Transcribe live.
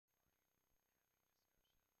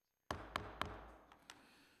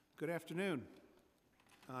Good afternoon.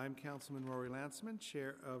 I'm Councilman Rory Lanceman,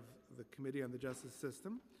 Chair of the Committee on the Justice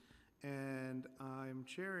System, and I'm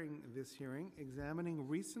chairing this hearing examining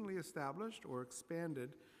recently established or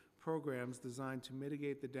expanded programs designed to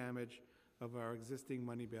mitigate the damage of our existing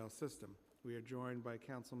money bail system. We are joined by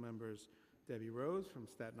Council members Debbie Rose from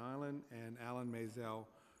Staten Island and Alan Maisel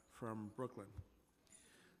from Brooklyn.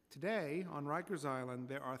 Today, on Rikers Island,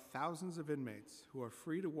 there are thousands of inmates who are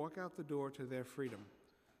free to walk out the door to their freedom,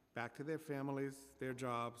 back to their families, their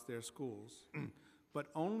jobs, their schools, but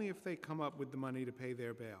only if they come up with the money to pay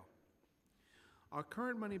their bail. Our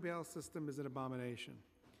current money bail system is an abomination,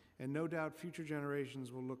 and no doubt future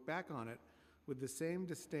generations will look back on it with the same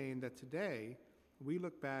disdain that today we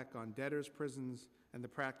look back on debtors' prisons and the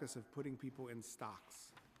practice of putting people in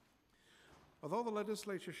stocks. Although the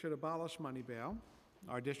legislature should abolish money bail,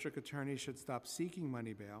 our district attorneys should stop seeking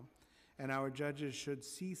money bail, and our judges should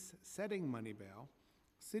cease setting money bail,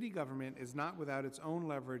 city government is not without its own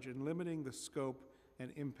leverage in limiting the scope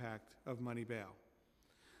and impact of money bail.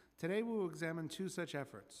 Today we will examine two such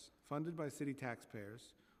efforts, funded by city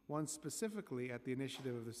taxpayers, one specifically at the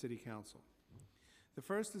initiative of the City Council. The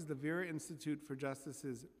first is the Vera Institute for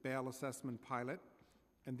Justice's Bail Assessment Pilot,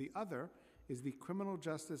 and the other is the Criminal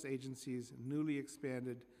Justice Agency's newly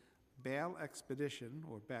expanded Bail Expedition,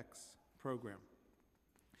 or BEX, program.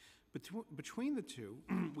 Between the two,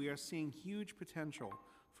 we are seeing huge potential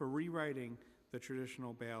for rewriting the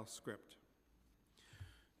traditional bail script.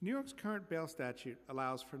 New York's current bail statute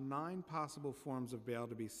allows for 9 possible forms of bail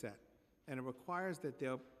to be set, and it requires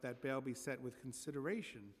that bail be set with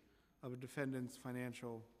consideration of a defendant's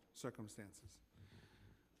financial circumstances.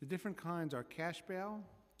 The different kinds are cash bail,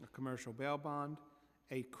 a commercial bail bond,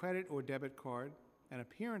 a credit or debit card, an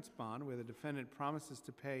appearance bond where the defendant promises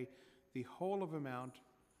to pay the whole of amount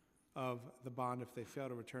of the bond if they fail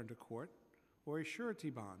to return to court, or a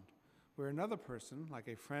surety bond where another person, like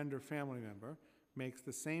a friend or family member, makes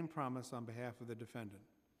the same promise on behalf of the defendant.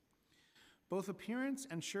 Both appearance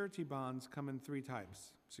and surety bonds come in 3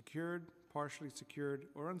 types: secured, partially secured,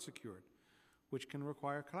 or unsecured, which can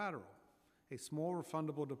require collateral, a small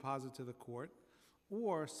refundable deposit to the court,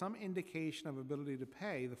 or some indication of ability to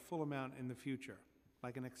pay the full amount in the future,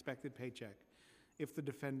 like an expected paycheck, if the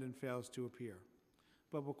defendant fails to appear,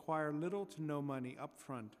 but require little to no money up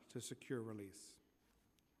front to secure release.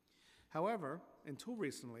 However, until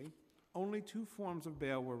recently, only 2 forms of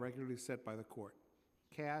bail were regularly set by the court: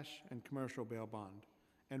 cash and commercial bail bond,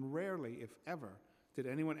 and rarely, if ever, did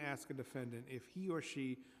anyone ask a defendant if he or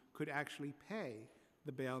she could actually pay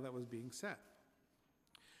the bail that was being set.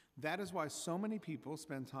 That is why so many people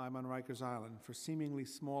spend time on Rikers Island for seemingly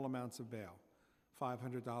small amounts of bail,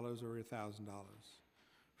 $500 or $1,000.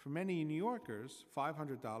 For many New Yorkers,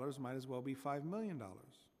 $500 might as well be $5 million.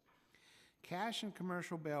 Cash and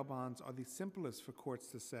commercial bail bonds are the simplest for courts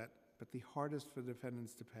to set, but the hardest for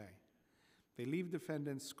defendants to pay. They leave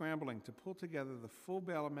defendants scrambling to pull together the full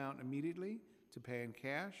bail amount immediately to pay in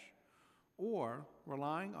cash, or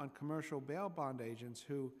relying on commercial bail bond agents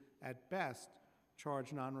who, at best,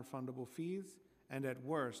 charge non-refundable fees and, at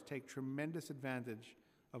worst, take tremendous advantage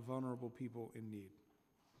of vulnerable people in need.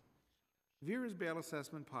 Vera's bail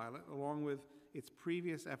assessment pilot, along with its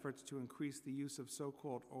previous efforts to increase the use of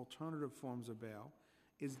so-called alternative forms of bail,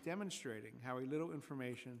 is demonstrating how a little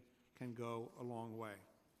information can go a long way.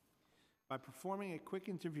 By performing a quick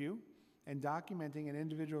interview and documenting an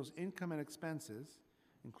individual's income and expenses,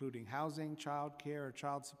 including housing, child care or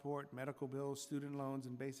child support, medical bills, student loans,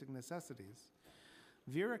 and basic necessities,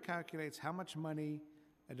 Vera calculates how much money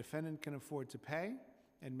a defendant can afford to pay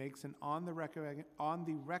and makes an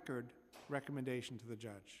on-the-record recommendation to the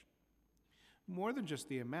judge. More than just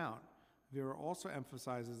the amount, Vera also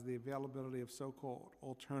emphasizes the availability of so-called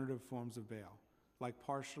alternative forms of bail, like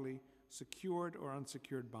partially secured or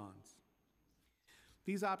unsecured bonds.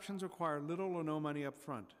 These options require little or no money up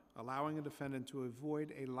front, allowing a defendant to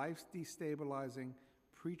avoid a life-destabilizing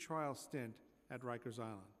pretrial stint at Rikers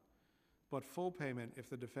Island, but full payment if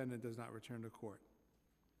the defendant does not return to court.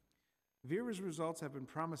 Vera's results have been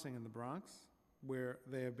promising in the Bronx, where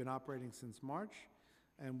they have been operating since March,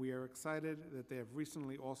 and we are excited that they have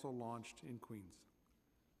recently also launched in Queens.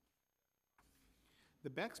 The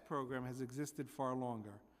BEX program has existed far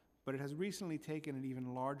longer, but it has recently taken an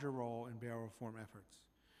even larger role in bail reform efforts.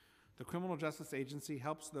 The Criminal Justice Agency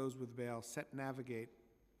helps those with bail set navigate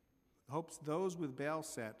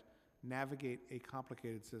a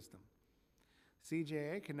complicated system.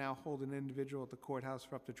 CJA can now hold an individual at the courthouse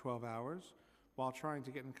for up to 12 hours while trying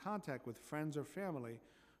to get in contact with friends or family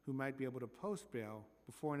who might be able to post bail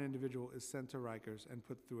before an individual is sent to Rikers and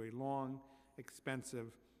put through a long,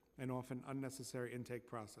 expensive, and often unnecessary intake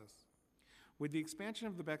process. With the expansion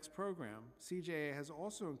of the BEX program, CJA has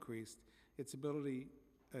also increased its eligibility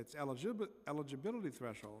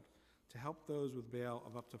threshold to help those with bail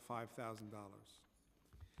of up to $5,000.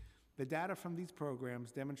 The data from these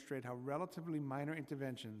programs demonstrate how relatively minor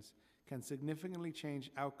interventions can significantly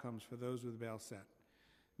change outcomes for those with bail set,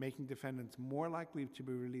 making defendants more likely to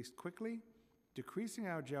be released quickly, decreasing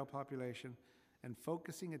our jail population, and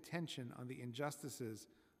focusing attention on the injustices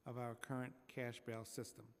of our current cash bail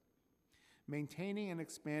system. Maintaining and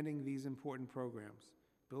expanding these important programs,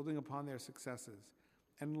 building upon their successes,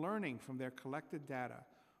 and learning from their collected data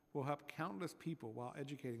will help countless people while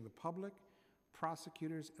educating the public,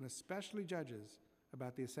 prosecutors, and especially judges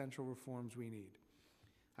about the essential reforms we need.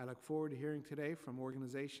 I look forward to hearing today from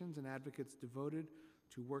organizations and advocates devoted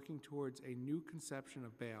to working towards a new conception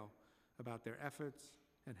of bail, about their efforts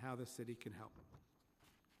and how the city can help.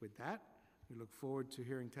 With that, we look forward to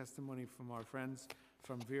hearing testimony from our friends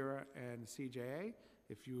from VERA and CJA.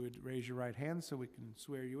 If you would raise your right hand so we can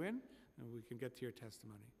swear you in and we can get to your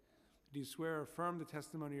testimony. Do you swear or affirm the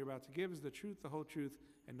testimony you're about to give is the truth, the whole truth,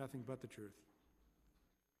 and nothing but the truth?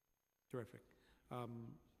 Terrific. Do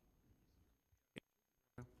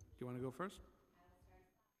you want to go first?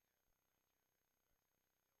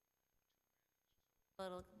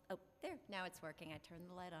 Oh, there, now it's working. I turned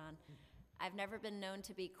the light on. I've never been known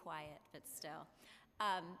to be quiet, but still.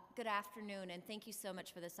 Good afternoon, and thank you so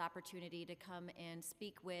much for this opportunity to come and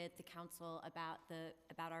speak with the council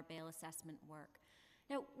about our bail assessment work.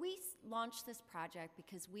 Now, we launched this project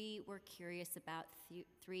because we were curious about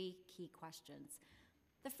three key questions.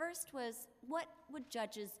 The first was, what would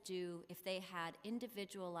judges do if they had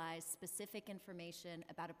individualized specific information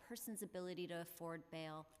about a person's ability to afford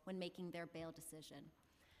bail when making their bail decision?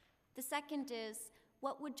 The second is,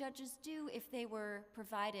 what would judges do if they were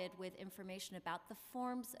provided with information about the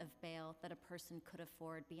forms of bail that a person could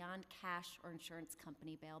afford beyond cash or insurance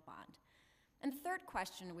company bail bond? And the third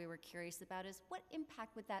question we were curious about is, what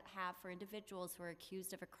impact would that have for individuals who are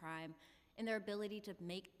accused of a crime in their ability to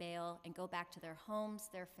make bail and go back to their homes,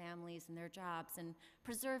 their families, and their jobs, and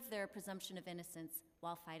preserve their presumption of innocence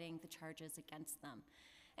while fighting the charges against them?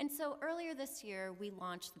 And so earlier this year, we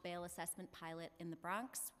launched the bail assessment pilot in the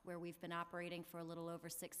Bronx, where we've been operating for a little over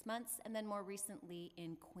 6 months, and then more recently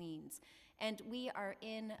in Queens. And we are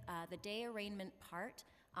in the day arraignment part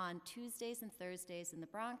on Tuesdays and Thursdays in the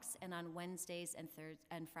Bronx, and on Wednesdays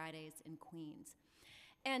and Fridays in Queens.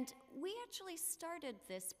 And we actually started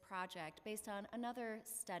this project based on another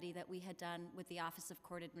study that we had done with the Office of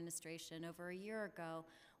Court Administration over a year ago,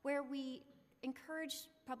 where we encouraged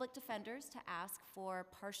public defenders to ask for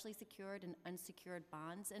partially secured and unsecured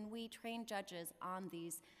bonds, and we trained judges on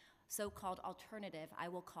these so-called alternative, I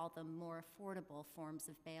will call them more affordable forms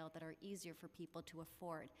of bail that are easier for people to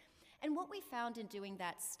afford. And what we found in doing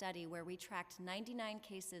that study, where we tracked 99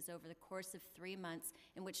 cases over the course of 3 months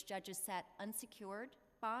in which judges set unsecured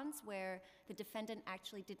bonds where the defendant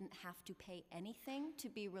actually didn't have to pay anything to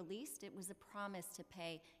be released. It was a promise to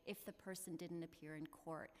pay if the person didn't appear in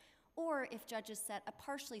court. Or if judges set a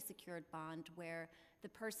partially secured bond where the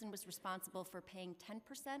person was responsible for paying 10%,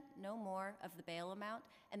 no more, of the bail amount,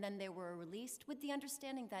 and then they were released with the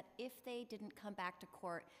understanding that if they didn't come back to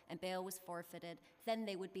court and bail was forfeited, then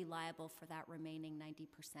they would be liable for that remaining 90%.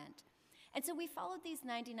 And so we followed these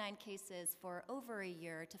 99 cases for over a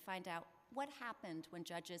year to find out what happened when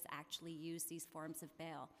judges actually used these forms of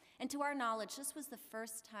bail. And to our knowledge, this was the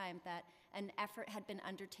first time that an effort had been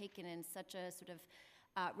undertaken in such a sort of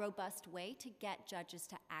robust way to get judges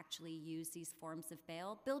to actually use these forms of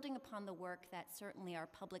bail, building upon the work that certainly our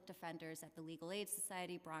public defenders at the Legal Aid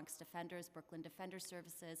Society, Bronx Defenders, Brooklyn Defender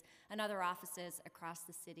Services, and other offices across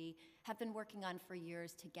the city have been working on for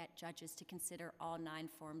years to get judges to consider all 9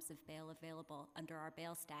 forms of bail available under our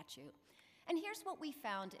bail statute. And here's what we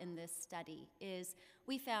found in this study is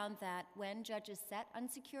we found that when judges set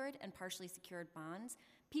unsecured and partially secured bonds,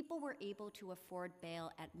 people were able to afford bail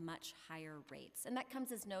at much higher rates. And that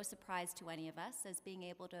comes as no surprise to any of us, as being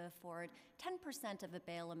able to afford 10% of a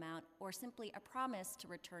bail amount or simply a promise to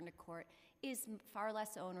return to court is far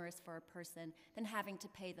less onerous for a person than having to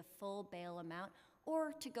pay the full bail amount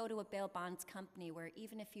or to go to a bail bonds company where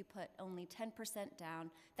even if you put only 10% down,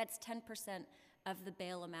 that's 10% of the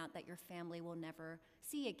bail amount that your family will never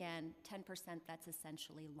see again, 10% that's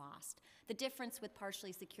essentially lost. The difference with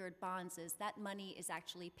partially secured bonds is that money is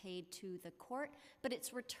actually paid to the court, but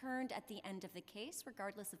it's returned at the end of the case,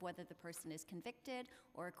 regardless of whether the person is convicted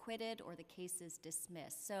or acquitted or the case is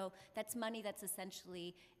dismissed. So that's money that's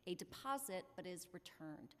essentially a deposit, but is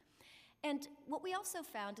returned. And what we also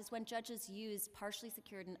found is when judges used partially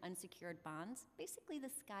secured and unsecured bonds, basically the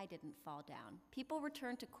sky didn't fall down. People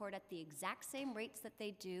returned to court at the exact same rates that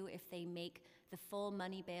they do if they make the full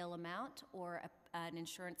money bail amount or an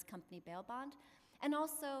insurance company bail bond. And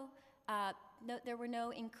also, there were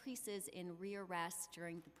no increases in rearrests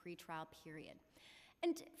during the pretrial period.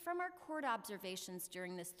 And from our court observations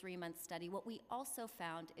during this 3-month study, what we also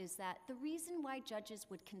found is that the reason why judges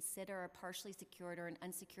would consider a partially secured or an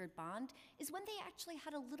unsecured bond is when they actually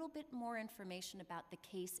had a little bit more information about the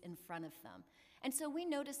case in front of them. And so we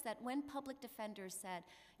noticed that when public defenders said,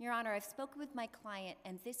 Your Honor, I've spoken with my client,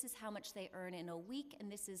 and this is how much they earn in a week,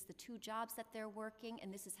 and this is the 2 jobs that they're working,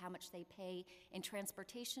 and this is how much they pay in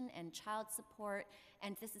transportation and child support,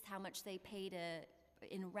 and this is how much they pay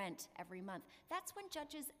in rent every month. That's when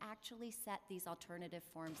judges actually set these alternative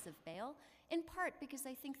forms of bail, in part because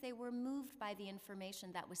I think they were moved by the information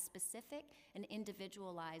that was specific and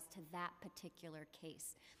individualized to that particular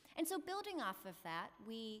case. And so building off of that,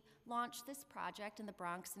 we launched this project in the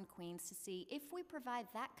Bronx and Queens to see if we provide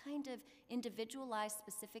that kind of individualized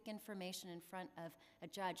specific information in front of a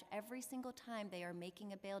judge every single time they are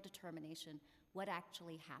making a bail determination, what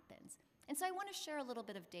actually happens. And so I want to share a little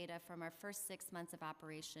bit of data from our first 6 months of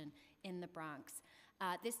operation in the Bronx.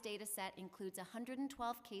 This data set includes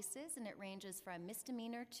 112 cases, and it ranges from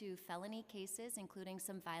misdemeanor to felony cases, including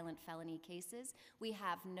some violent felony cases. We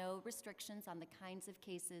have no restrictions on the kinds of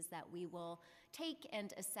cases that we will take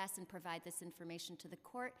and assess and provide this information to the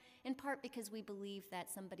court, in part because we believe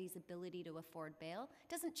that somebody's ability to afford bail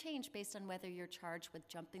doesn't change based on whether you're charged with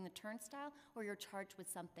jumping the turnstile or you're charged with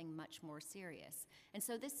something much more serious. And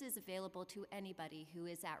so this is available to anybody who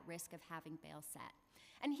is at risk of having bail set.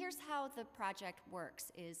 And here's how the project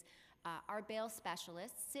works is our bail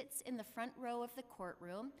specialist sits in the front row of the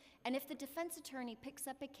courtroom, and if the defense attorney picks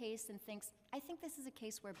up a case and thinks, I think this is a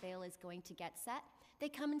case where bail is going to get set, they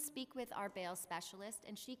come and speak with our bail specialist,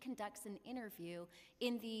 and she conducts an interview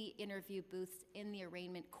in the interview booths in the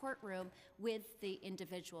arraignment courtroom with the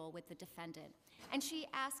individual, with the defendant. And she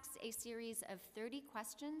asks a series of 30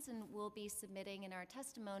 questions, and we'll be submitting in our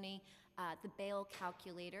testimony the bail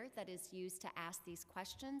calculator that is used to ask these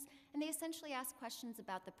questions. And they essentially ask questions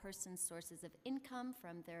about the person's sources of income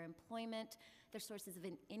from their employment, their sources of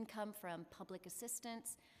income from public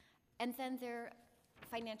assistance, and then their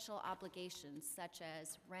financial obligations such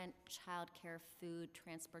as rent, childcare, food,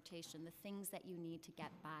 transportation, the things that you need to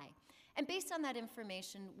get by. And based on that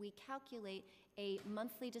information, we calculate a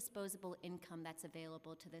monthly disposable income that's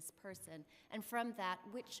available to this person. And from that,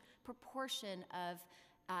 which proportion of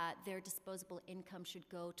their disposable income should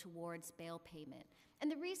go towards bail payment. And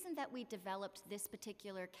the reason that we developed this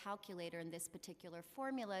particular calculator and this particular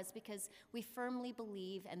formula is because we firmly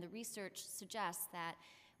believe, and the research suggests, that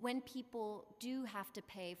when people do have to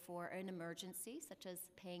pay for an emergency, such as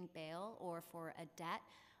paying bail or for a debt,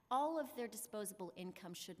 all of their disposable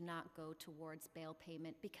income should not go towards bail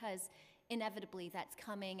payment because inevitably that's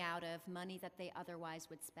coming out of money that they otherwise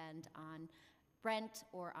would spend on rent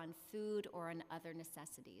or on food or on other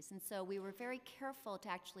necessities. And so we were very careful to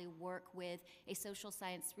actually work with a social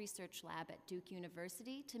science research lab at Duke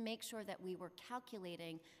University to make sure that we were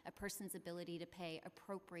calculating a person's ability to pay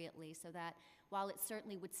appropriately so that while it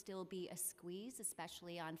certainly would still be a squeeze,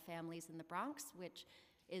 especially on families in the Bronx, which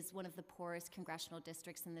is one of the poorest congressional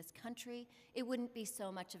districts in this country, it wouldn't be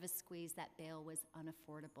so much of a squeeze that bail was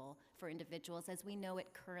unaffordable for individuals as we know it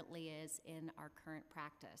currently is in our current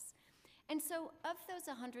practice. And so of those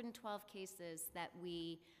 112 cases that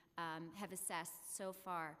we have assessed so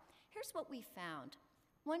far, here's what we found.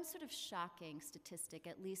 One sort of shocking statistic,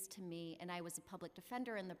 at least to me, and I was a public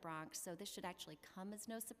defender in the Bronx, so this should actually come as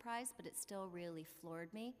no surprise, but it still really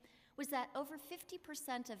floored me, was that over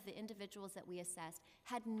 50% of the individuals that we assessed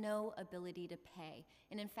had no ability to pay.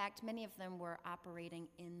 And in fact, many of them were operating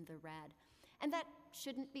in the red. And that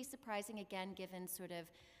shouldn't be surprising, again, given sort of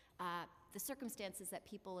the circumstances that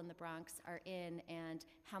people in the Bronx are in and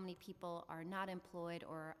how many people are not employed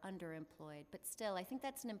or underemployed. But still, I think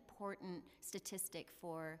that's an important statistic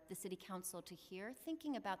for the City Council to hear,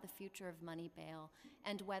 thinking about the future of money bail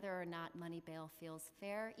and whether or not money bail feels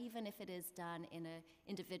fair, even if it is done in an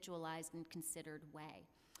individualized and considered way.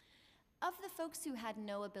 Of the folks who had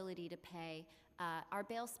no ability to pay, our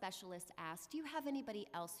bail specialist asked, do you have anybody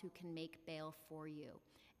else who can make bail for you?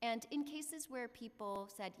 And in cases where people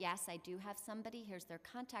said, yes, I do have somebody, here's their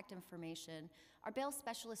contact information, our bail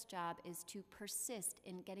specialist job is to persist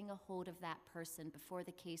in getting a hold of that person before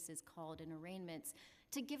the case is called in arraignments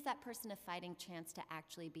to give that person a fighting chance to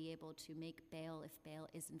actually be able to make bail if bail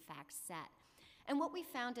is in fact set. And what we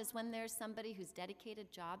found is when there's somebody whose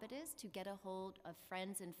dedicated job it is to get a hold of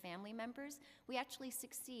friends and family members, we actually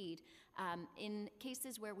succeed. In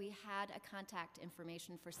cases where we had a contact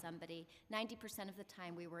information for somebody, 90% of the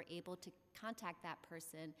time we were able to contact that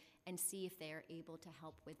person and see if they are able to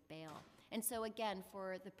help with bail. And so again,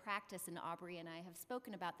 for the practice, and Aubrey and I have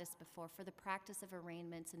spoken about this before, for the practice of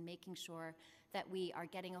arraignments and making sure that we are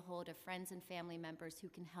getting a hold of friends and family members who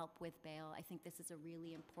can help with bail, I think this is a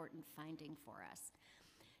really important finding for us.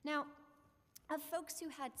 Now, of folks who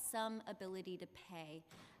had some ability to pay,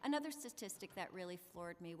 another statistic that really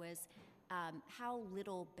floored me was how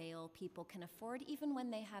little bail people can afford, even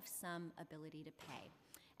when they have some ability to pay.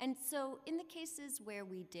 And so in the cases where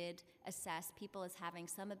we did assess people as having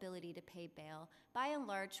some ability to pay bail, by and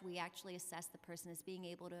large, we actually assessed the person as being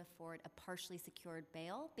able to afford a partially secured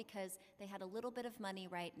bail because they had a little bit of money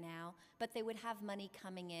right now, but they would have money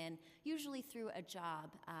coming in, usually through a job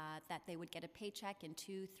that they would get a paycheck in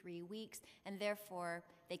 2-3 weeks, and therefore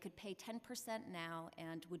they could pay 10% now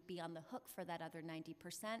and would be on the hook for that other 90%,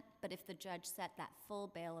 but if the judge set that full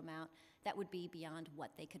bail amount, that would be beyond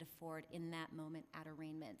what they could afford in that moment at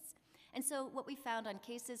arraignments. And so what we found on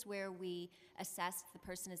cases where we assessed the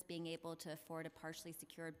person as being able to afford a partially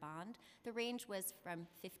secured bond, the range was from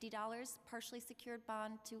 $50 partially secured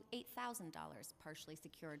bond to $8,000 partially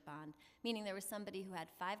secured bond, meaning there was somebody who had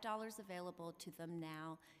 $5 available to them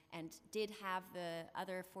now and did have the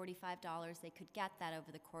other $45, they could get that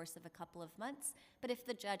over the course of a couple of months. But if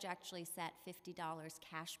the judge actually set $50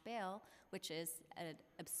 cash bail, which is an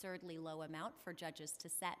absurdly low amount for judges to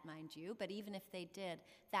set, mind you, but even if they did,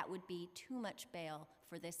 that would be too much bail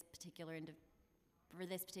for this particular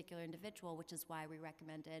individual, which is why we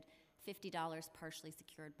recommended $50 partially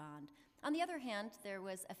secured bond. On the other hand, there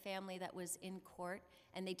was a family that was in court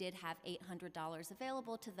and they did have $800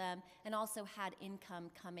 available to them and also had income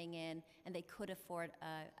coming in and they could afford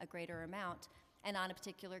a greater amount. And on a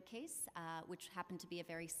particular case, which happened to be a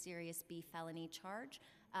very serious B felony charge,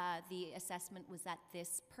 the assessment was that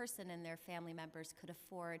this person and their family members could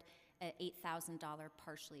afford an $8,000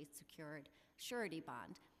 partially secured surety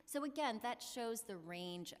bond. So again, that shows the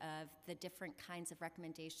range of the different kinds of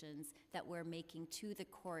recommendations that we're making to the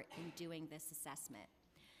court in doing this assessment.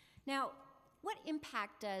 Now, what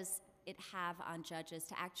impact does it have on judges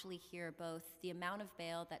to actually hear both the amount of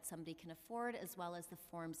bail that somebody can afford as well as the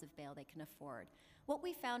forms of bail they can afford? What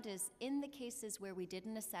we found is in the cases where we did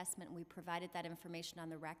an assessment and we provided that information on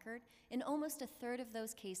the record, in almost a third of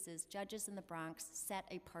those cases, judges in the Bronx set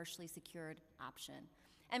a partially secured option.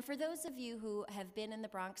 And for those of you who have been in the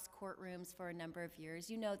Bronx courtrooms for a number of years,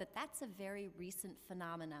 you know that that's a very recent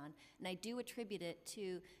phenomenon, and I do attribute it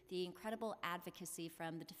to the incredible advocacy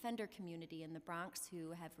from the defender community in the Bronx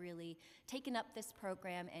who have really taken up this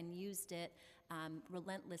program and used it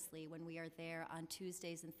relentlessly when we are there on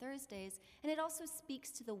Tuesdays and Thursdays. And it also speaks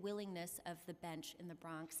to the willingness of the bench in the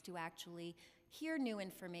Bronx to actually hear new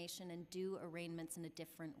information and do arraignments in a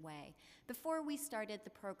different way. Before we started the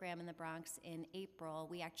program in the Bronx in April,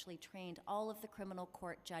 we actually trained all of the criminal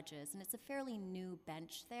court judges, and it's a fairly new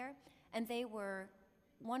bench there, and they were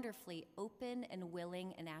wonderfully open and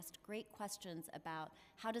willing and asked great questions about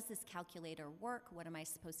how does this calculator work? What am I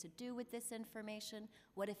supposed to do with this information?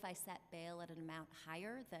 What if I set bail at an amount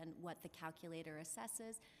higher than what the calculator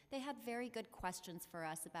assesses? They had very good questions for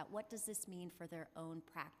us about what does this mean for their own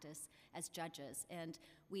practice as judges. And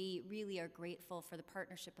we really are grateful for the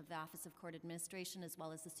partnership of the Office of Court Administration as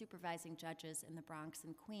well as the supervising judges in the Bronx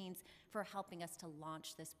and Queens for helping us to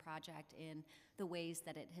launch this project in the ways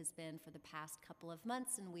that it has been for the past couple of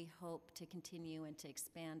months, and we hope to continue and to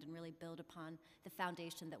expand and really build upon the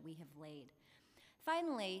foundation that we have laid.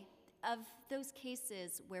 Finally, of those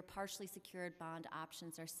cases where partially secured bond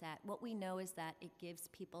options are set, what we know is that it gives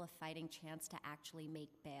people a fighting chance to actually make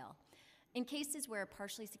bail. In cases where a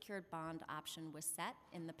partially secured bond option was set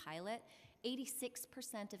in the pilot,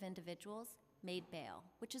 86% of individuals made bail,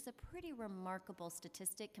 which is a pretty remarkable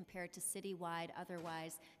statistic compared to citywide,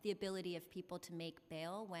 otherwise, the ability of people to make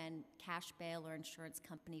bail when cash bail or insurance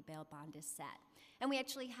company bail bond is set. And we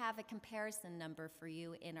actually have a comparison number for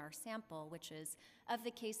you in our sample, which is of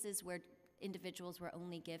the cases where individuals were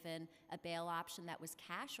only given a bail option that was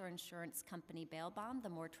cash or insurance company bail bond, the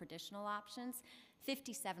more traditional options,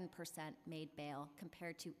 57% made bail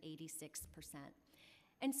compared to 86%.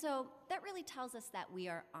 And so that really tells us that we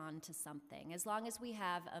are on to something. As long as we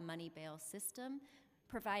have a money bail system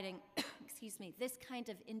providing, this kind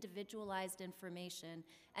of individualized information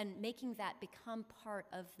and making that become part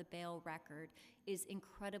of the bail record is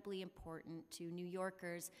incredibly important to New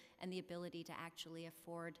Yorkers and the ability to actually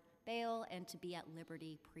afford bail and to be at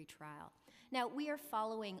liberty pre-trial. Now, we are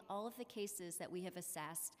following all of the cases that we have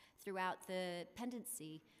assessed throughout the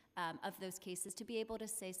pendency of those cases to be able to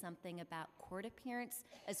say something about court appearance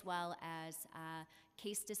as well as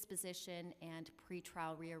case disposition and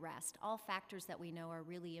pretrial rearrest, all factors that we know are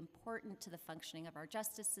really important to the functioning of our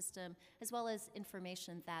justice system, as well as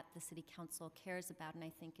information that the City Council cares about and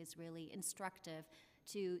I think is really instructive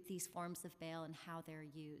to these forms of bail and how they're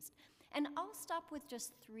used. And I'll stop with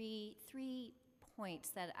just three points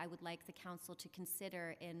that I would like the Council to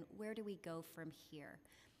consider in where do we go from here.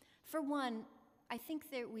 For one, I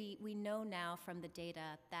think that we know now from the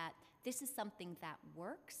data that this is something that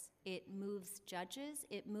works. It moves judges.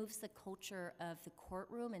 It moves the culture of the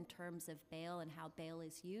courtroom in terms of bail and how bail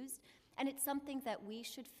is used. And it's something that we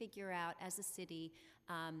should figure out as a city,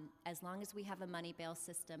 as long as we have a money bail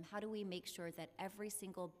system, how do we make sure that every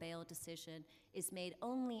single bail decision is made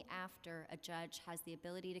only after a judge has the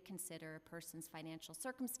ability to consider a person's financial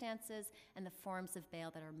circumstances and the forms of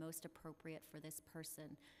bail that are most appropriate for this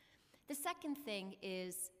person. The second thing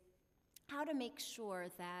is how to make sure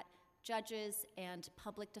that judges and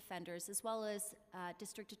public defenders, as well as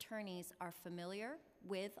district attorneys, are familiar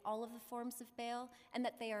with all of the forms of bail and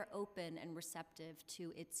that they are open and receptive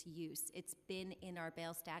to its use. It's been in our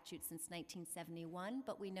bail statute since 1971,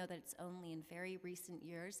 but we know that it's only in very recent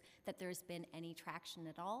years that there's been any traction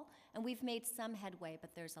at all. And we've made some headway,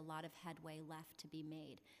 but there's a lot of headway left to be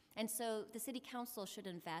made. And so the City Council should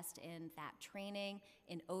invest in that training,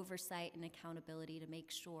 in oversight and accountability to make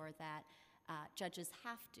sure that judges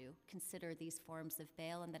have to consider these forms of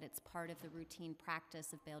bail and that it's part of the routine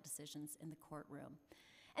practice of bail decisions in the courtroom.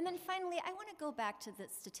 And then finally, I want to go back to the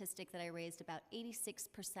statistic that I raised about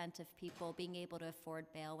 86% of people being able to afford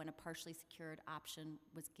bail when a partially secured option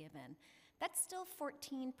was given. That's still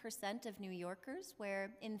 14% of New Yorkers where,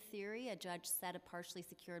 in theory, a judge set a partially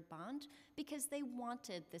secured bond because they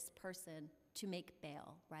wanted this person to make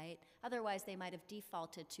bail, right? Otherwise, they might have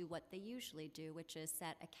defaulted to what they usually do, which is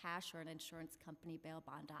set a cash or an insurance company bail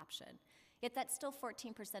bond option. Yet that's still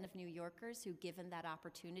 14% of New Yorkers who, given that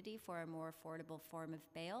opportunity for a more affordable form of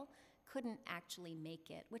bail, couldn't actually make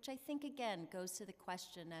it, which I think, again, goes to the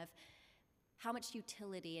question of how much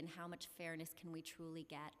utility and how much fairness can we truly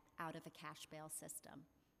get out of a cash bail system.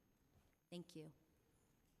 Thank you.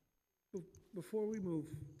 Before we move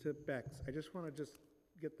to Bex, I just want to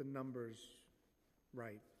get the numbers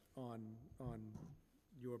right on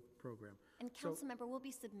your program. And Councilmember, we'll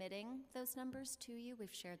be submitting those numbers to you.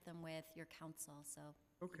 We've shared them with your council, so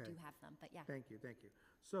okay. You do have them, but yeah. Thank you.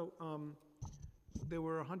 So there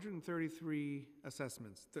were 133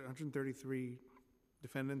 assessments, 133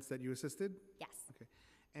 defendants that you assisted? Yes. Okay.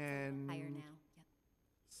 And higher now,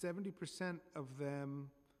 yep. 70% of them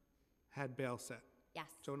had bail set. Yes.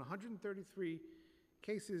 So in 133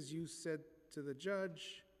 cases, you said to the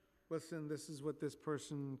judge, listen, this is what this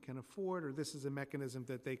person can afford, or this is a mechanism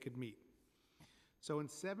that they could meet. So in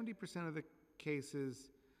 70% of the cases,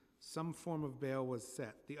 some form of bail was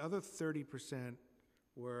set. The other 30%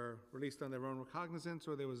 were released on their own recognizance,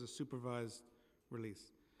 or there was a supervised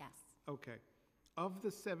release. Yes. Okay. Of the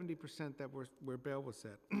 70% that where bail was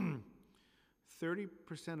set,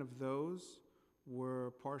 30% of those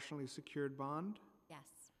were partially secured bond. Yes.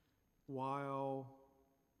 While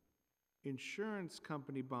insurance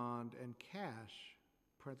company bond and cash,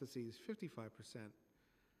 parentheses, 55%,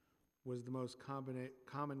 was the most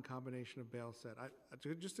common combination of bail set.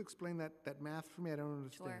 Just explain that math for me. I don't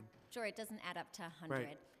understand. Sure. It doesn't add up to 100.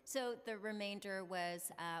 Right. So the remainder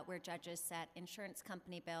was where judges set insurance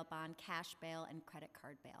company bail bond, cash bail, and credit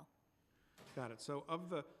card bail. Got it. So of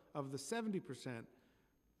the 70%,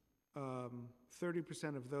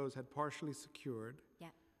 30% of those had partially secured. Yeah.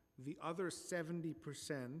 The other 70%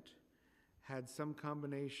 had some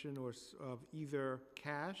combination of either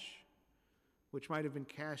cash, which might have been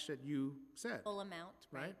cash that you set. Full amount,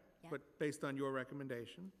 right? Yep. But based on your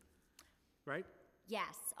recommendation, right?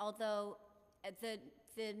 Yes, although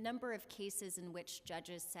the number of cases in which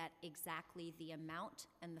judges set exactly the amount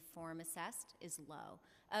and the form assessed is low.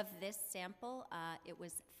 Of this sample, it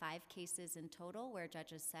was 5 cases in total where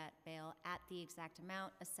judges set bail at the exact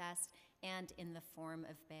amount assessed and in the form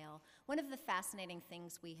of bail. One of the fascinating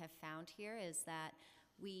things we have found here is that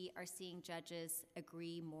we are seeing judges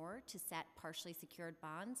agree more to set partially secured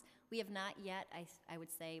bonds. We have not yet, I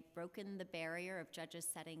would say, broken the barrier of judges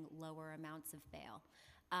setting lower amounts of bail.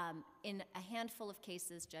 In a handful of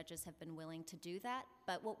cases, judges have been willing to do that,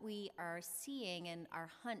 but what we are seeing and our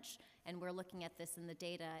hunch, and we're looking at this in the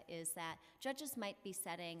data, is that judges might be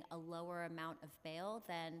setting a lower amount of bail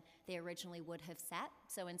than they originally would have set.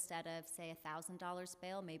 So instead of, say, $1,000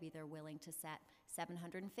 bail, maybe they're willing to set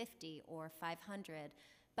 $750 or $500.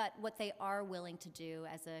 But what they are willing to do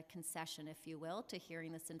as a concession, if you will, to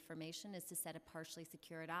hearing this information is to set a partially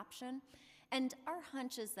secured option. And our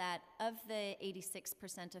hunch is that of the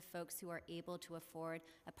 86% of folks who are able to afford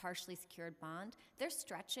a partially secured bond, they're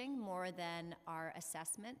stretching more than our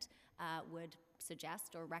assessment would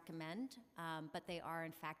suggest or recommend, but they are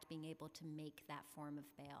in fact being able to make that form of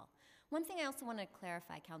bail. One thing I also want to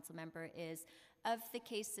clarify, Council Member, is of the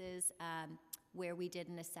cases where we did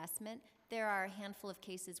an assessment, there are a handful of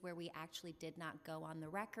cases where we actually did not go on the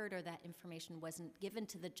record or that information wasn't given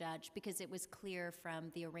to the judge because it was clear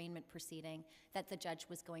from the arraignment proceeding that the judge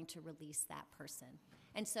was going to release that person.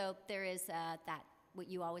 And so there is that what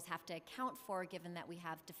you always have to account for, given that we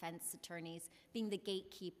have defense attorneys being the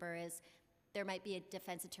gatekeeper, is there might be a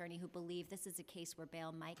defense attorney who believes this is a case where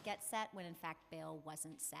bail might get set when in fact bail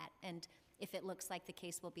wasn't set. And if it looks like the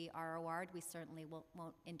case will be ROR'd, we certainly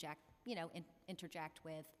won't interject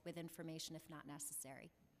with information if not necessary.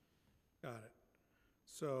 Got it.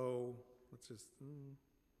 So let's just.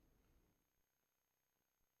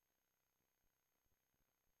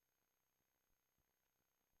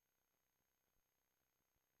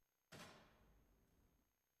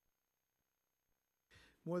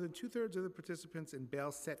 More than 2/3 of the participants in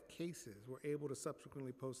bail set cases were able to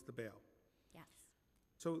subsequently post the bail. Yes.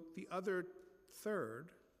 So the other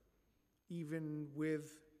third, even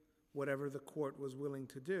with whatever the court was willing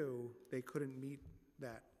to do, they couldn't meet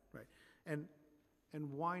that, right? And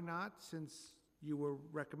why not, since you were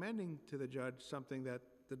recommending to the judge something that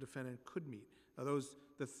the defendant could meet? Are those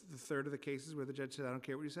the third of the cases where the judge said, I don't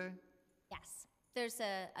care what you say? Yes. There's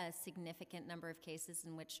a significant number of cases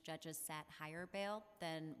in which judges set higher bail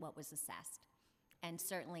than what was assessed. And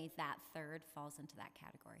certainly that third falls into that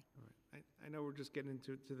category. All right. I know we're just getting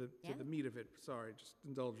to the meat of it. Sorry, just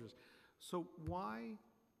indulge us. So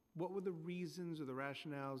what were the reasons or the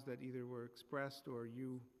rationales that either were expressed or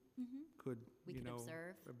you could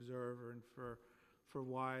observe or infer for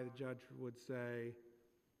why the judge would say,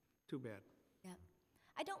 too bad? Yeah.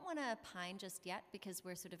 I don't want to opine just yet because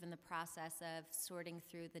we're sort of in the process of sorting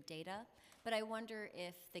through the data, but I wonder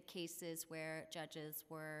if the cases where judges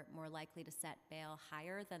were more likely to set bail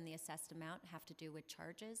higher than the assessed amount have to do with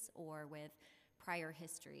charges or with prior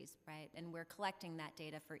histories, right? And we're collecting that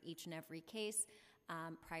data for each and every case,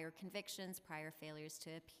 prior convictions, prior failures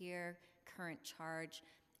to appear, current charge.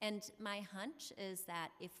 And my hunch is that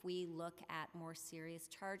if we look at more serious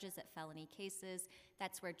charges at felony cases,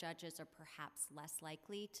 that's where judges are perhaps less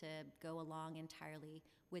likely to go along entirely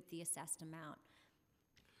with the assessed amount.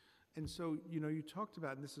 And so, you talked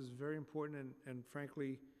about, and this is very important and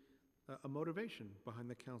frankly, a motivation behind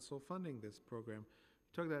the council funding this program.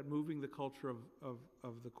 You talked about moving the culture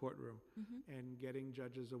of the courtroom and getting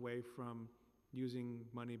judges away from using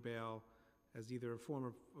money bail as either a form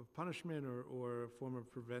of punishment or a form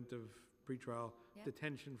of preventive pretrial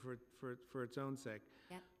detention for its own sake.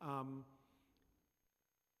 Yep.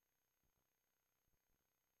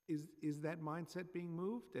 Is that mindset being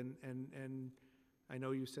moved? And I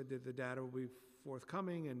know you said that the data will be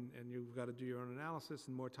forthcoming and you've got to do your own analysis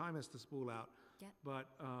and more time has to spool out. Yep. But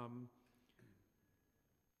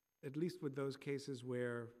at least with those cases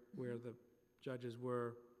where the judges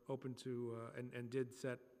were open to and did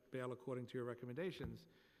set bail according to your recommendations,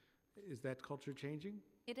 is that culture changing?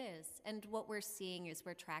 It is, and what we're seeing is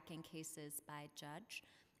we're tracking cases by judge,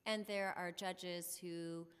 and there are judges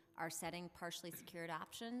who are setting partially secured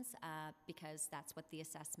options because that's what the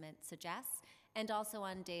assessment suggests, and also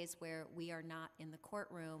on days where we are not in the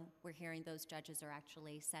courtroom, we're hearing those judges are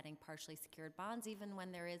actually setting partially secured bonds even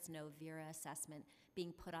when there is no VERA assessment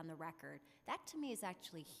being put on the record. That to me is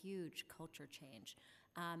actually huge culture change.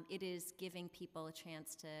 It is giving people a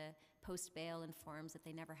chance to post bail in forms that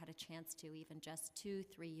they never had a chance to even just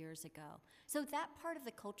 2-3 years ago. So that part of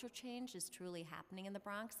the culture change is truly happening in the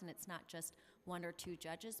Bronx, and it's not just 1 or 2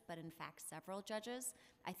 judges, but in fact several judges.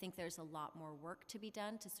 I think there's a lot more work to be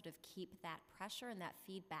done to sort of keep that pressure and that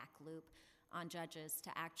feedback loop on judges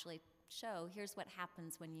to actually show here's what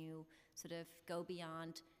happens when you sort of go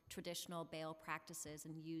beyond traditional bail practices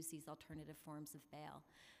and use these alternative forms of bail.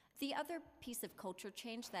 The other piece of culture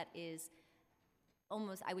change that is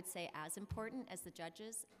almost, I would say, as important as the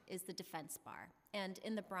judges is the defense bar. And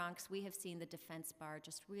in the Bronx, we have seen the defense bar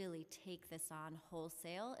just really take this on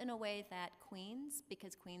wholesale in a way that Queens,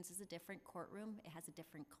 because Queens is a different courtroom, it has a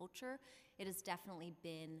different culture, it has definitely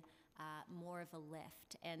been more of a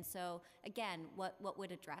lift. And so, again, what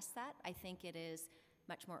would address that? I think it is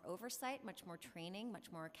much more oversight, much more training,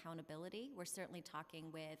 much more accountability. We're certainly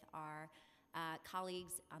talking with our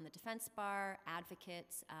colleagues on the defense bar,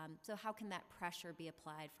 advocates. So how can that pressure be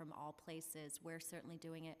applied from all places? We're certainly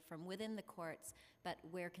doing it from within the courts, but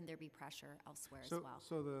where can there be pressure elsewhere as well?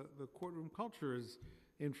 So the courtroom culture is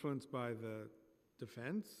influenced by the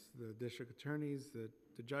defense, the district attorneys, the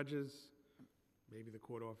judges, maybe the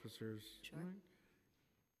court officers. Sure.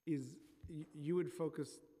 Right? You would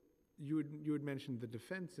focus, you would mention the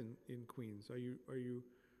defense in Queens.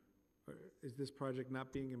 Is this project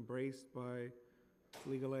not being embraced by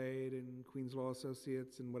legal aid and Queens Law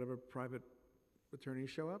Associates and whatever private attorneys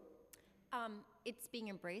show up? It's being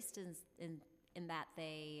embraced in that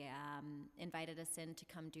they invited us in to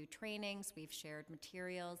come do trainings. We've shared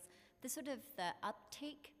materials. The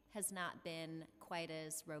uptake has not been quite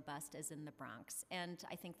as robust as in the Bronx. And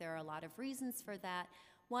I think there are a lot of reasons for that.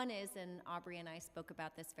 One is, and Aubrey and I spoke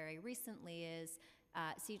about this very recently, is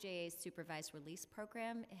CJA's supervised release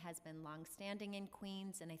program. It has been longstanding in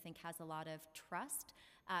Queens and I think has a lot of trust.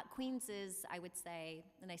 Queens is, I would say,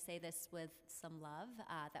 and I say this with some love,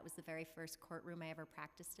 that was the very first courtroom I ever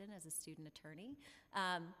practiced in as a student attorney.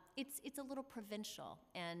 It's a little provincial,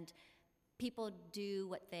 and people do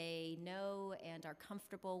what they know and are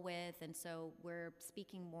comfortable with, and so we're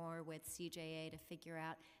speaking more with CJA to figure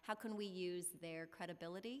out how can we use their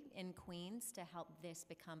credibility in Queens to help this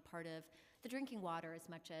become part of the drinking water as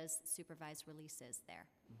much as supervised release is there.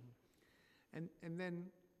 Mm-hmm. And then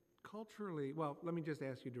culturally, well, let me just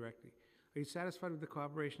ask you directly. Are you satisfied with the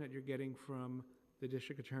cooperation that you're getting from the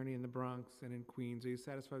district attorney in the Bronx and in Queens? Are you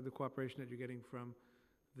satisfied with the cooperation that you're getting from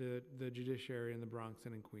the judiciary in the Bronx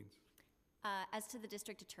and in Queens? As to the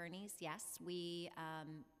district attorneys, yes, we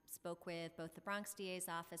spoke with both the Bronx DA's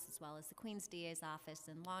office as well as the Queens DA's office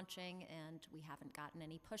in launching, and we haven't gotten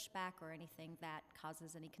any pushback or anything that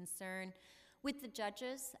causes any concern. With the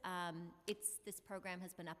judges, this program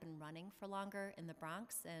has been up and running for longer in the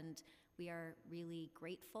Bronx, and we are really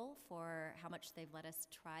grateful for how much they've let us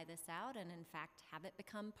try this out and, in fact, have it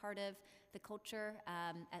become part of the culture,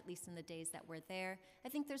 at least in the days that we're there. I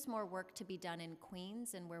think there's more work to be done in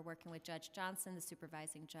Queens, and we're working with Judge Johnson, the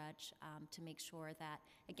supervising judge, to make sure that,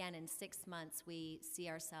 again, in 6 months, we see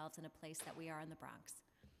ourselves in a place that we are in the Bronx.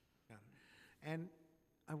 Got it. And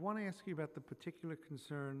I want to ask you about the particular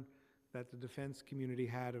concern that the defense community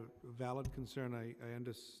had, a valid concern, I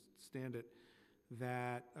understand it,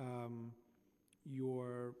 that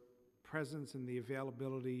your presence and the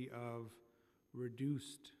availability of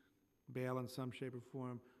reduced bail in some shape or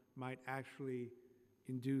form might actually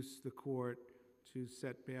induce the court to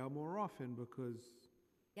set bail more often because,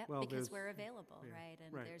 yep, well, because we're available, yeah, right?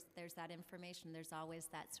 And right. there's that information. There's always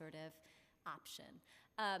that sort of option.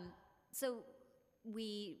 So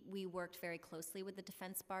we worked very closely with the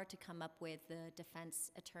defense bar to come up with the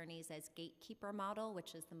defense attorneys as gatekeeper model,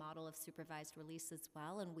 which is the model of supervised release as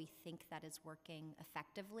well, and we think that is working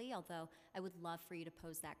effectively, although I would love for you to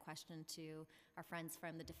pose that question to our friends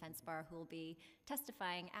from the defense bar who will be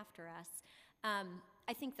testifying after us.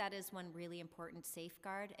 I think that is one really important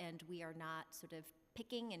safeguard, and we are not sort of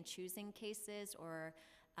picking and choosing cases or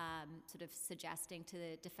sort of suggesting to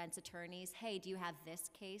the defense attorneys, hey, do you have this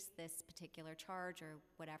case, this particular charge, or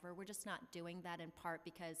whatever? We're just not doing that, in part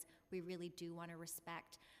because we really do want to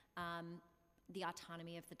respect the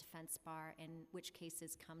autonomy of the defense bar and which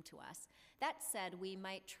cases come to us. That said, we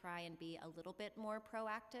might try and be a little bit more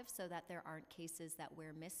proactive so that there aren't cases that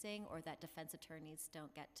we're missing or that defense attorneys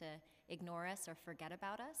don't get to ignore us or forget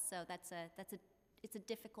about us. So it's a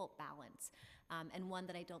difficult balance, and one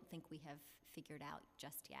that I don't think we have figured out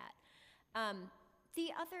just yet.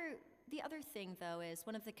 The other thing, though, is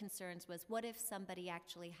one of the concerns was, what if somebody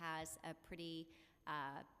actually has a pretty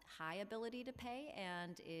high ability to pay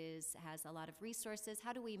and has a lot of resources?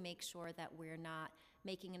 How do we make sure that we're not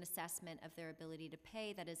making an assessment of their ability to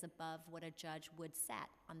pay that is above what a judge would set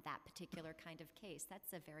on that particular kind of case?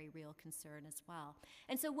 That's a very real concern as well.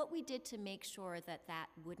 And so what we did to make sure that that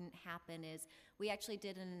wouldn't happen is we actually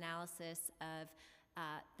did an analysis of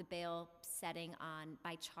the bail setting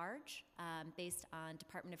by charge based on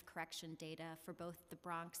Department of Correction data for both the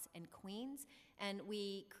Bronx and Queens. And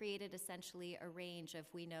we created essentially a range of,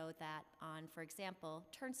 we know that on, for example,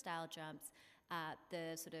 turnstile jumps,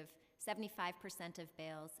 the sort of 75% of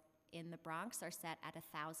bails in the Bronx are set at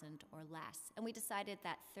 1,000 or less. And we decided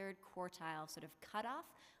that third quartile sort of cutoff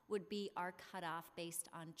would be our cutoff based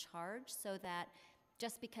on charge, so that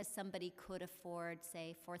just because somebody could afford,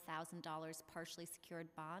 say, $4,000 partially secured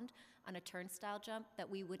bond on a turnstile jump, that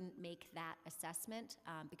we wouldn't make that assessment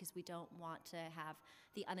because we don't want to have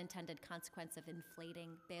the unintended consequence of inflating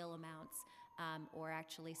bail amounts or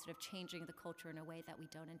actually sort of changing the culture in a way that we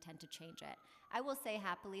don't intend to change it. I will say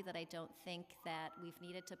happily that I don't think that we've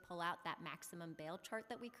needed to pull out that maximum bail chart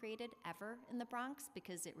that we created ever in the Bronx,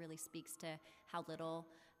 because it really speaks to how little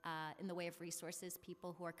in the way of resources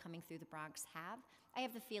people who are coming through the Bronx have. I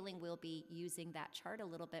have the feeling we'll be using that chart a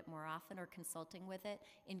little bit more often, or consulting with it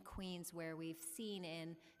in Queens, where we've seen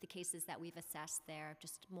in the cases that we've assessed there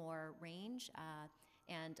just more range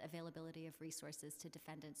and availability of resources to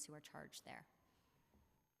defendants who are charged there.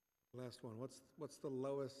 Last one. What's the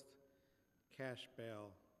lowest cash bail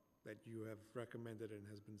that you have recommended and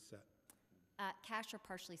has been set? Cash or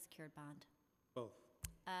partially secured bond. Both.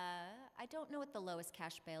 I don't know what the lowest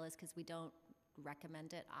cash bail is because we don't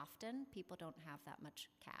recommend it often. People don't have that much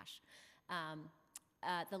cash.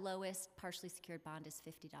 The lowest partially secured bond is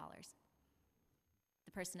 $50.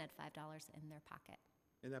 The person had $5 in their pocket.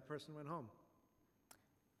 And that person went home?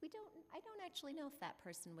 I don't actually know if that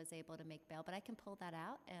person was able to make bail, but I can pull that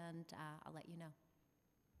out and I'll let you know.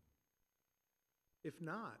 If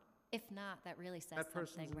not, that really says that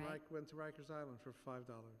person something, right? went to Rikers Island for $5.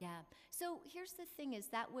 Yeah. So here's the thing is,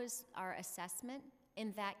 that was our assessment.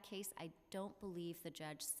 In that case, I don't believe the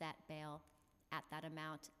judge set bail at that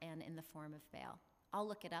amount and in the form of bail. I'll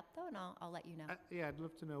look it up, though, and I'll let you know. Yeah, I'd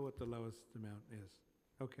love to know what the lowest amount is.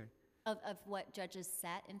 Okay. Of what judges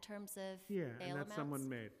set in terms of bail and that amounts? someone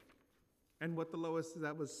made. And what the lowest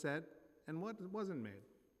that was set and what wasn't made.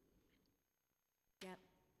 Yep.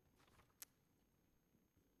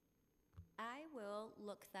 I will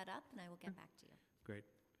look that up, and I will get back to you. Great.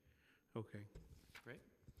 Okay. Great.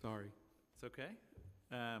 Sorry. It's okay.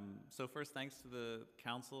 So first, thanks to the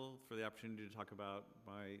council for the opportunity to talk about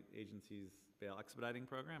my agency's bail expediting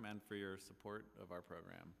program and for your support of our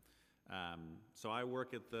program. So I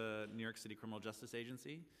work at the New York City Criminal Justice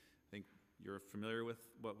Agency. I think you're familiar with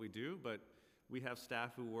what we do, but we have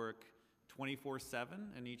staff who work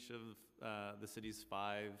 24/7 in each of the city's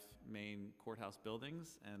 5 main courthouse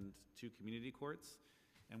buildings and 2 community courts.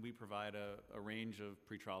 And we provide a range of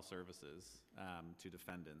pretrial services to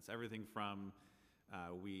defendants. Everything from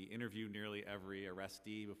we interview nearly every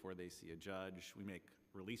arrestee before they see a judge. We make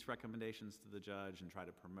release recommendations to the judge and try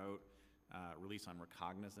to promote release on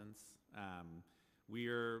recognizance. We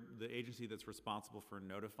are the agency that's responsible for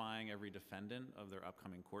notifying every defendant of their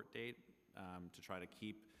upcoming court date to try to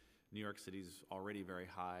keep New York City's already very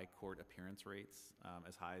high court appearance rates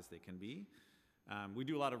as high as they can be. We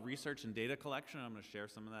do a lot of research and data collection. I'm going to share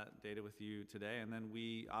some of that data with you today. And then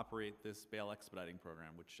we operate this bail expediting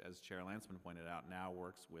program, which, as Chair Lansman pointed out, now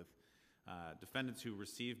works with defendants who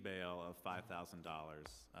receive bail of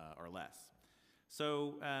 $5,000 or less.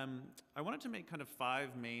 So I wanted to make kind of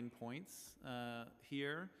 5 main points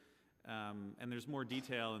here. And there's more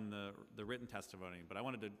detail in the written testimony, but I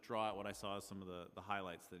wanted to draw out what I saw as some of the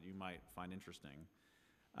highlights that you might find interesting.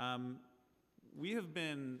 We have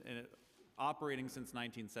been operating since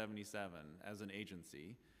 1977 as an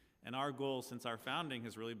agency, and our goal since our founding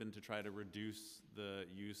has really been to try to reduce the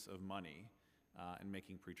use of money in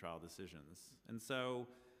making pretrial decisions. And so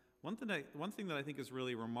one thing that I think is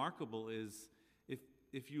really remarkable is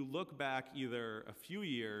if you look back either a few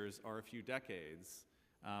years or a few decades,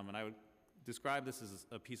 and I would describe this as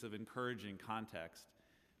a piece of encouraging context,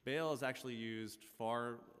 bail is actually used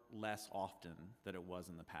far less often than it was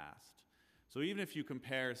in the past. So even if you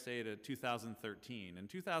compare, say, to 2013, in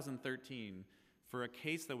 2013, for a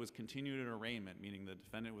case that was continued in arraignment, meaning the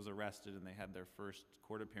defendant was arrested and they had their first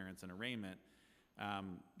court appearance in arraignment,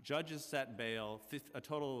 judges set bail a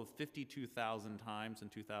total of 52,000 times in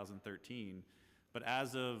 2013, but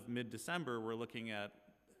as of mid-December, we're looking at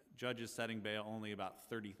judges setting bail only about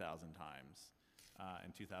 30,000 times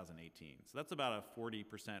in 2018. So that's about a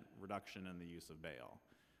 40% reduction in the use of bail,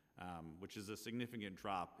 which is a significant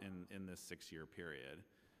drop in this 6-year period.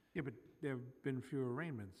 Yeah, but there have been fewer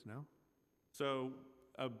arraignments, no? So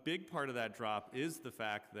a big part of that drop is the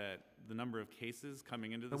fact that the number of cases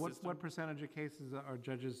coming into the system. What percentage of cases are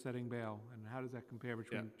judges setting bail, and how does that compare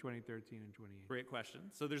between 2013 and 2018? Great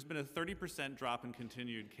question. So there's been a 30% drop in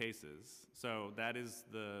continued cases. So that is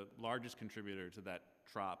the largest contributor to that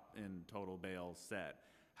drop in total bail set.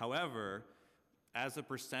 However, as a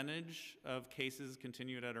percentage of cases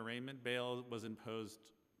continued at arraignment, bail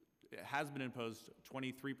has been imposed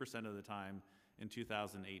 23% of the time in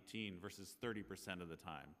 2018 versus 30% of the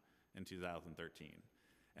time in 2013.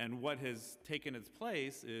 And what has taken its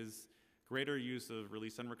place is greater use of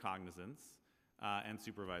release on recognizance and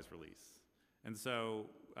supervised release. And so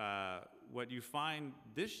what you find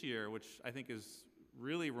this year, which I think is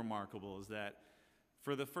really remarkable, is that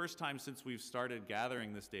for the first time since we've started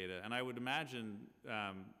gathering this data, and I would imagine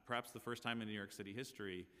perhaps the first time in New York City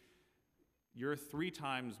history, you're 3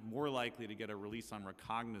 times more likely to get a release on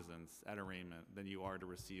recognizance at arraignment than you are to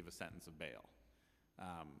receive a sentence of bail.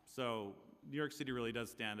 So New York City really does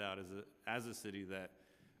stand out as a city that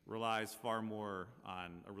relies far more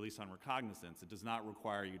on a release on recognizance. It does not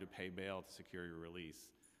require you to pay bail to secure your release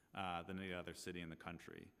than any other city in the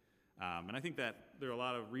country. And I think that there are a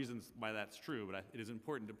lot of reasons why that's true, but it is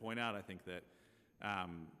important to point out, I think, that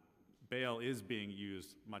bail is being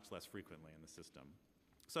used much less frequently in the system.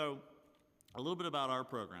 So a little bit about our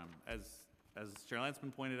program. As Chair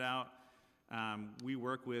Landsman pointed out, we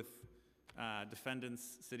work with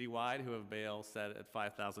defendants citywide who have bail set at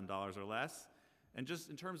 $5,000 or less. And just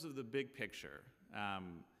in terms of the big picture,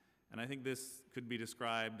 and I think this could be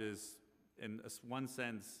described as, in one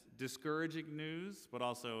sense, discouraging news, but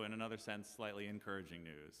also in another sense, slightly encouraging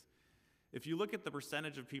news. If you look at the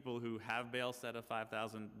percentage of people who have bail set at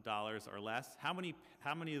 $5,000 or less, how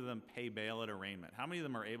many of them pay bail at arraignment? How many of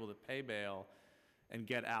them are able to pay bail and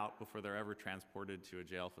get out before they're ever transported to a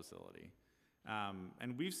jail facility?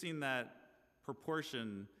 And we've seen that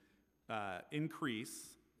proportion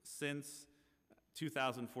increase since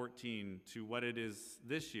 2014 to what it is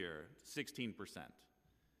this year, 16%.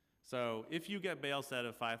 So if you get bail set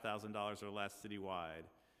of $5,000 or less citywide,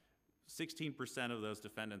 16% of those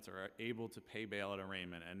defendants are able to pay bail at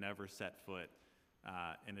arraignment and never set foot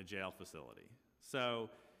in a jail facility. So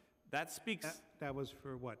that speaks... That was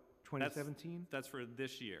for what, 2017? That's for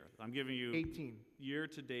this year. I'm giving you 18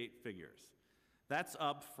 year-to-date figures. That's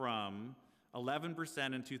up from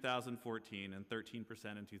 11% in 2014 and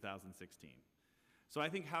 13% in 2016. So I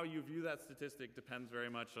think how you view that statistic depends very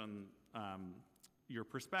much on your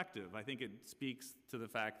perspective. I think it speaks to the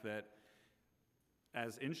fact that,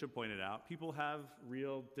 as Insha pointed out, people have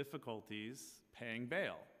real difficulties paying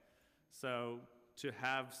bail. So to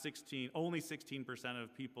have only 16%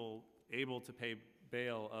 of people able to pay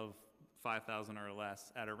bail of $5,000 or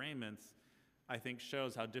less at arraignments, I think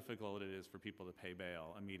shows how difficult it is for people to pay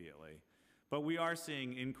bail immediately. But we are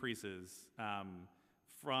seeing increases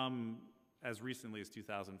from as recently as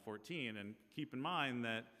 2014, and keep in mind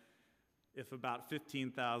that if about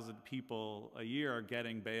 15,000 people a year are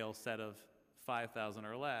getting bail set of 5,000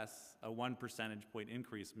 or less, a 1 percentage point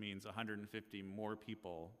increase means 150 more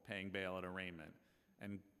people paying bail at arraignment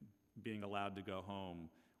and being allowed to go home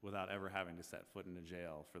without ever having to set foot in a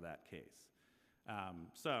jail for that case.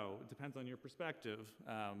 So it depends on your perspective,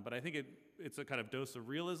 but I think it's a kind of dose of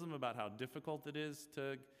realism about how difficult it is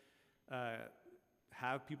to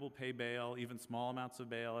have people pay bail, even small amounts of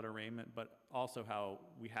bail at arraignment, but also how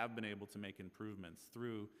we have been able to make improvements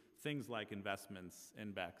through things like investments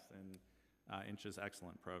in BECS and Insha's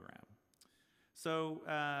excellent program. So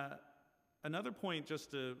another point, just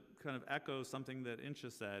to kind of echo something that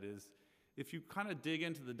Insha said, is if you kind of dig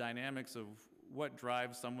into the dynamics of what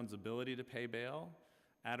drives someone's ability to pay bail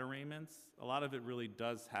at arraignments, a lot of it really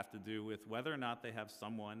does have to do with whether or not they have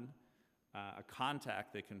someone, a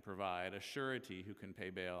contact they can provide, a surety who can pay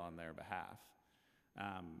bail on their behalf.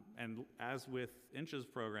 And as with Insha's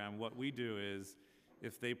program, what we do is,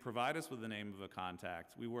 if they provide us with the name of a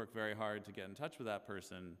contact, we work very hard to get in touch with that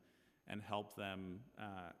person and help them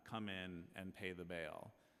come in and pay the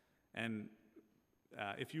bail. And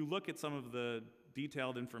if you look at some of the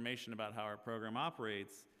detailed information about how our program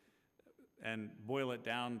operates and boil it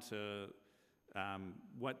down to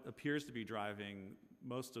what appears to be driving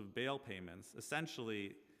most of bail payments,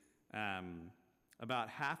 essentially about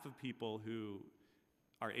half of people who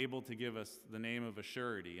are able to give us the name of a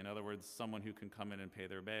surety, in other words, someone who can come in and pay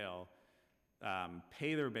their bail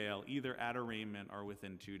either at arraignment or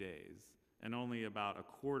within 2 days. And only about a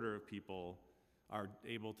quarter of people are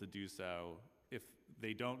able to do so if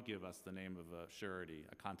they don't give us the name of a surety,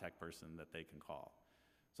 a contact person that they can call.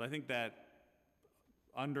 So I think that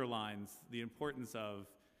underlines the importance of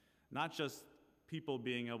not just people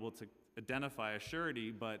being able to identify a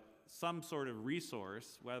surety, but some sort of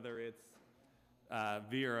resource, whether it's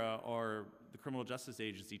VERA or the Criminal Justice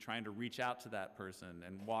Agency, trying to reach out to that person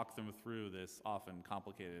and walk them through this often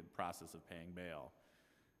complicated process of paying bail.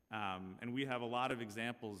 And we have a lot of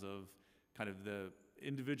examples of kind of the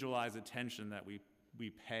individualized attention that we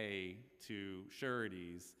pay to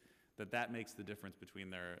sureties, that makes the difference between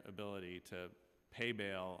their ability to pay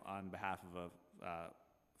bail on behalf of a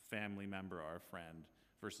family member or a friend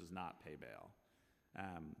versus not pay bail.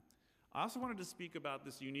 I also wanted to speak about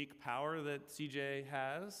this unique power that CJ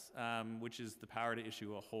has, which is the power to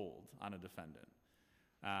issue a hold on a defendant.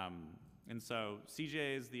 And so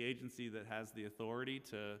CJA is the agency that has the authority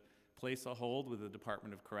to place a hold with the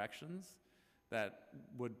Department of Corrections that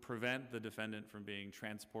would prevent the defendant from being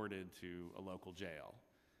transported to a local jail.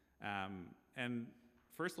 And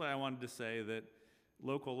firstly, I wanted to say that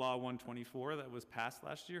Local Law 124 that was passed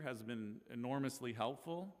last year has been enormously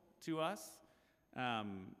helpful to us.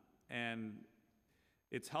 And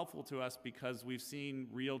it's helpful to us because we've seen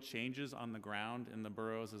real changes on the ground in the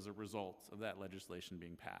boroughs as a result of that legislation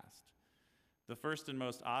being passed. The first and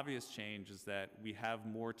most obvious change is that we have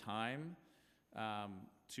more time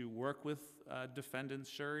to work with defendant's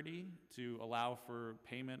surety to allow for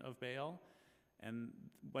payment of bail. And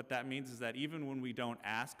what that means is that even when we don't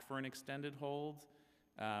ask for an extended hold,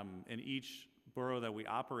 in each borough that we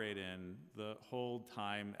operate in, the hold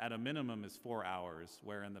time at a minimum is 4 hours,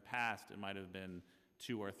 where in the past it might have been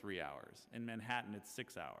 2 or 3 hours. In Manhattan, it's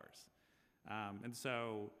 6 hours. And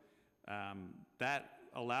so that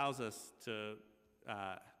allows us to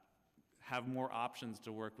have more options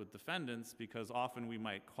to work with defendants, because often we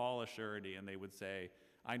might call a surety and they would say,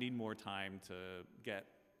 I need more time to get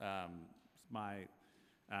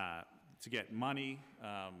to get money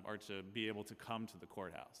or to be able to come to the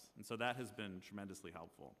courthouse. And so that has been tremendously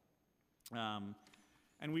helpful.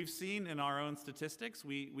 And we've seen in our own statistics,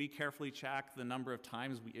 we carefully track the number of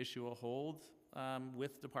times we issue a hold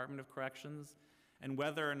with Department of Corrections, and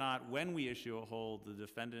whether or not when we issue a hold, the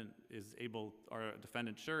defendant is able, or a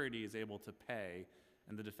defendant surety is able to pay,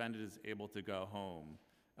 and the defendant is able to go home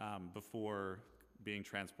before being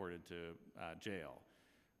transported to jail.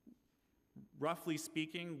 Roughly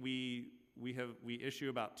speaking, we issue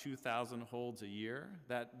about 2,000 holds a year.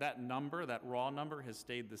 That number, that raw number, has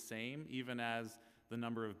stayed the same even as the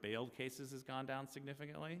number of bailed cases has gone down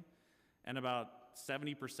significantly. And about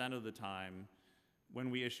 70% of the time, when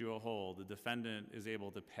we issue a hold, the defendant is able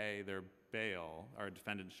to pay their bail, or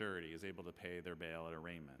defendant surety is able to pay their bail at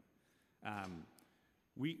arraignment.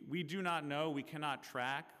 We do not know, we cannot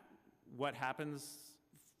track what happens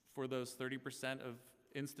for those 30% of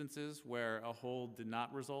instances where a hold did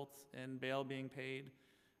not result in bail being paid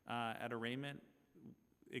at arraignment.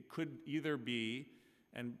 It could either be,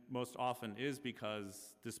 and most often is,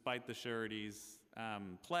 because despite the surety's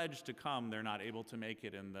pledge to come, they're not able to make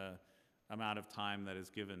it in the amount of time that is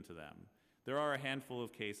given to them. There are a handful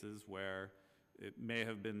of cases where it may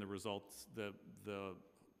have been the results, the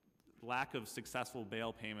lack of successful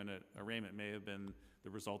bail payment at arraignment may have been the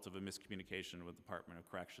result of a miscommunication with the Department of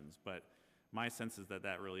Corrections, but my sense is that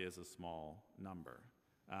that really is a small number.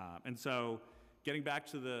 And so getting back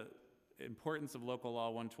to the importance of Local Law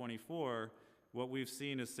 124, what we've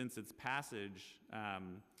seen is, since its passage,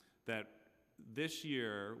 that this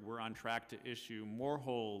year we're on track to issue more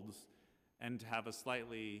holds and to have a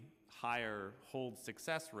slightly higher hold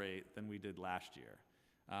success rate than we did last year.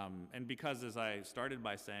 And because, as I started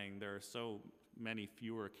by saying, there are so many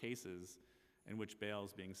fewer cases in which bail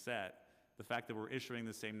is being set, the fact that we're issuing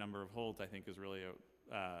the same number of holds, I think, is really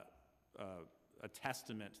a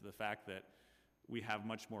testament to the fact that we have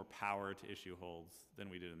much more power to issue holds than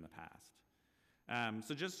we did in the past.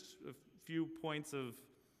 So just a few points of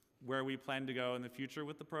where we plan to go in the future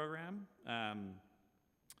with the program.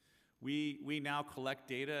 We now collect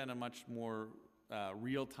data in a much more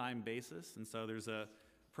real-time basis, and so there's a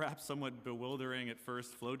perhaps somewhat bewildering at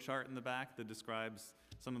first flowchart in the back that describes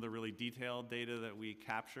some of the really detailed data that we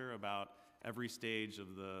capture about every stage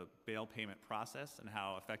of the bail payment process and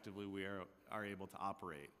how effectively we are able to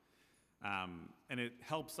operate. And it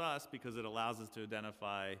helps us because it allows us to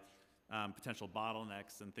identify potential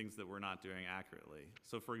bottlenecks and things that we're not doing accurately.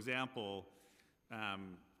 So for example,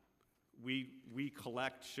 we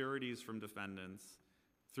collect sureties from defendants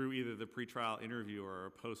through either the pretrial interview or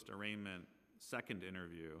a post-arraignment second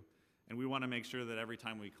interview. And we want to make sure that every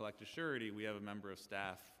time we collect a surety, we have a member of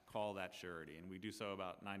staff call that surety. And we do so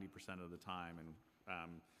about 90% of the time,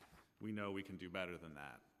 and we know we can do better than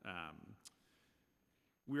that.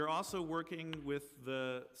 We are also working with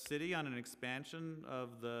the city on an expansion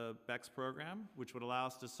of the BEX program, which would allow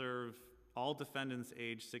us to serve all defendants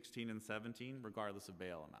age 16 and 17, regardless of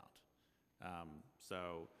bail amount.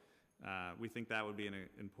 So we think that would be an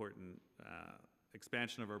important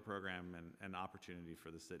expansion of our program and opportunity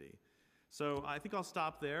for the city. So I think I'll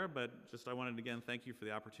stop there, but just I wanted to again thank you for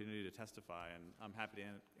the opportunity to testify, and I'm happy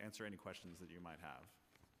to answer any questions that you might have.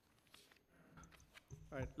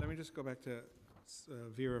 All right, let me just go back to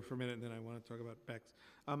Vera for a minute, and then I want to talk about BEX.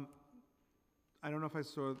 I don't know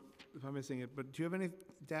if I'm missing it, but do you have any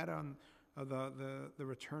data on the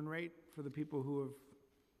return rate for the people who have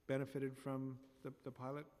benefited from the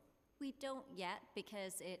pilot? We don't yet,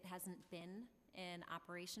 because it hasn't been in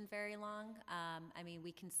operation very long. I mean,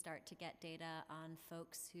 we can start to get data on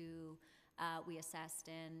folks who we assessed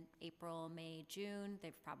in April, May, June.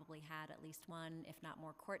 They've probably had at least one, if not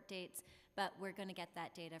more, court dates. But we're going to get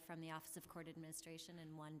that data from the Office of Court Administration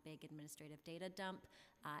in one big administrative data dump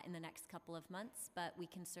in the next couple of months. But we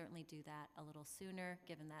can certainly do that a little sooner,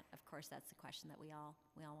 given that, of course, that's the question that we all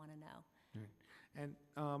want to know. Right. And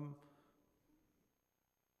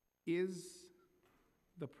is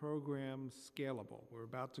the program scalable? We're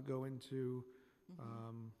about to go into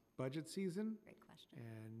budget season. Great question.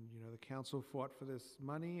 And, you know, the council fought for this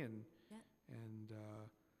money, and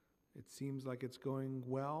it seems like it's going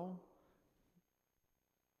well.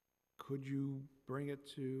 Could you bring it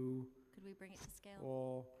to Could we bring it to scale?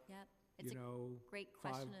 all, Yep. It's you a know, great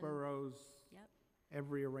question. 5 boroughs, Yep.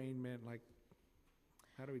 every arraignment? Like,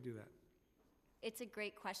 how do we do that? It's a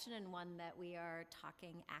great question, and one that we are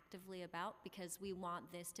talking actively about, because we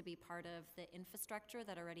want this to be part of the infrastructure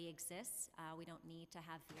that already exists. We don't need to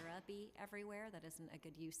have Vera be everywhere. That isn't a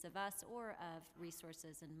good use of us or of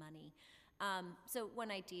resources and money. So one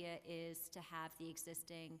idea is to have the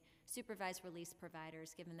existing supervised release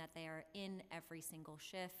providers, given that they are in every single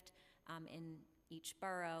shift in each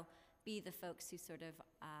borough, be the folks who sort of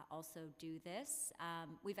also do this.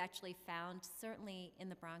 We've actually found, certainly in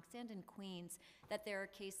the Bronx and in Queens, that there are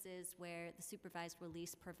cases where the supervised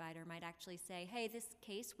release provider might actually say, hey, this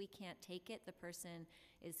case, we can't take it. The person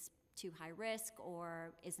is too high risk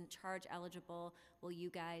or isn't charge eligible. Will you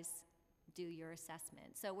guys do your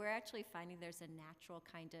assessment? So we're actually finding there's a natural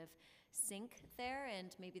kind of sync there,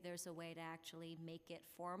 and maybe there's a way to actually make it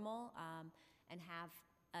formal and have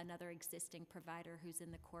another existing provider who's in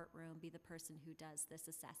the courtroom be the person who does this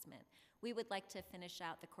assessment. We would like to finish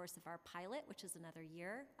out the course of our pilot, which is another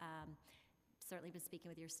year. Certainly been speaking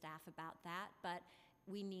with your staff about that, but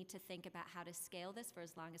we need to think about how to scale this for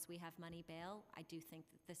as long as we have money bail. I do think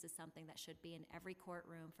that this is something that should be in every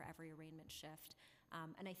courtroom for every arraignment shift.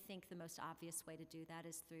 And I think the most obvious way to do that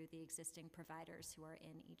is through the existing providers who are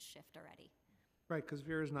in each shift already. Right, because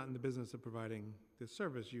Vera's not in the business of providing this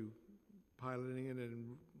service. You piloting it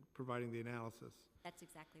and providing the analysis. That's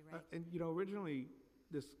exactly right. And, you know, originally,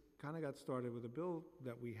 this kind of got started with a bill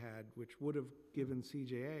that we had, which would have given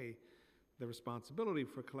CJA the responsibility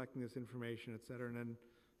for collecting this information, et cetera, and then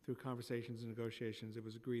through conversations and negotiations, it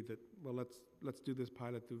was agreed that, well, let's do this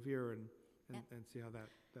pilot through Vera and see how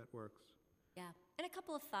that works. Yeah, and a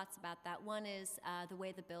couple of thoughts about that. One is the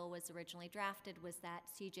way the bill was originally drafted was that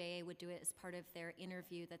CJA would do it as part of their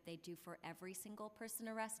interview that they do for every single person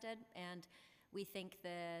arrested, and we think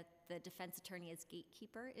the defense attorney as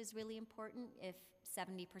gatekeeper is really important. If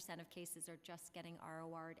 70% of cases are just getting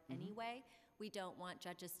ROR'd anyway, we don't want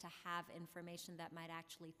judges to have information that might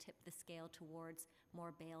actually tip the scale towards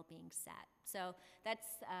more bail being set. So that's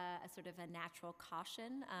a sort of a natural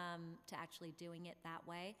caution to actually doing it that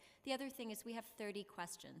way. The other thing is we have 30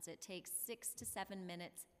 questions. It takes 6 to 7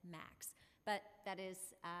 minutes max. But that is,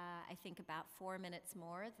 I think, about 4 minutes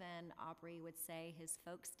more than Aubrey would say his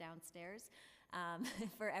folks downstairs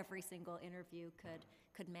for every single interview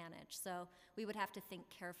could manage. So we would have to think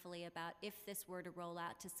carefully about, if this were to roll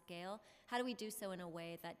out to scale, how do we do so in a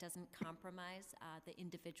way that doesn't compromise the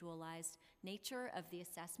individualized nature of the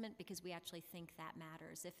assessment, because we actually think that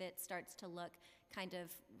matters. If it starts to look kind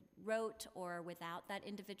of rote or without that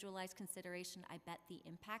individualized consideration, I bet the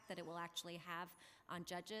impact that it will actually have on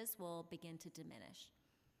judges will begin to diminish.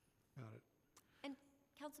 Got it. And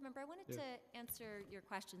Councilmember, I wanted to answer your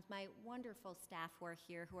questions. My wonderful staff who are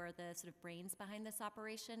here, who are the sort of brains behind this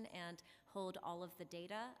operation and hold all of the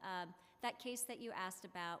data. That case that you asked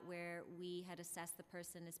about, where we had assessed the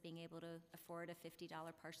person as being able to afford a $50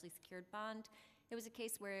 partially secured bond, it was a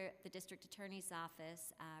case where the district attorney's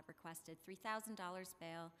office requested $3,000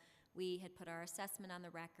 bail. We had put our assessment on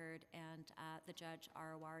the record, and the judge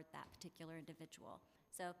ROR'd that particular individual.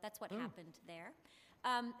 So that's what happened there.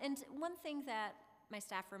 And one thing that my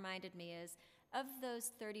staff reminded me is, of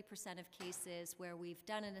those 30% of cases where we've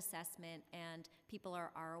done an assessment and people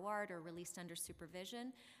are ROR'd or released under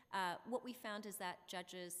supervision, what we found is that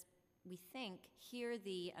judges, we think, hear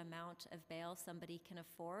the amount of bail somebody can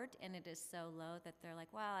afford, and it is so low that they're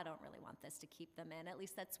like, well, I don't really want this to keep them in. At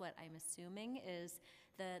least that's what I'm assuming is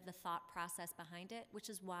the thought process behind it, which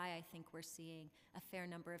is why I think we're seeing a fair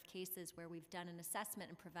number of cases where we've done an assessment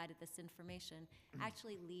and provided this information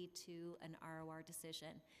actually lead to an ROR decision.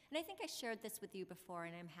 And I think I shared this with you before,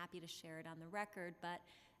 and I'm happy to share it on the record, but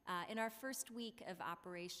In our first week of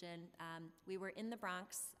operation, we were in the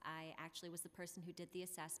Bronx. I actually was the person who did the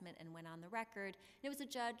assessment and went on the record. And it was a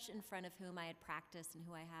judge in front of whom I had practiced and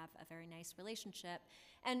who I have a very nice relationship.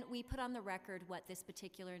 And we put on the record what this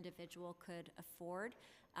particular individual could afford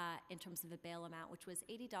in terms of a bail amount, which was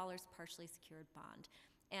 $80 partially secured bond.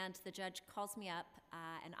 And the judge calls me up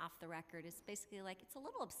and off the record is basically like, it's a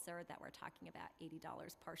little absurd that we're talking about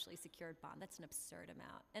 $80 partially secured bond. That's an absurd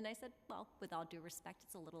amount. And I said, well, with all due respect,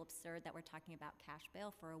 it's a little absurd that we're talking about cash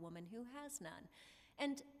bail for a woman who has none.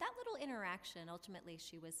 And that little interaction, ultimately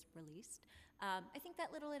she was released. I think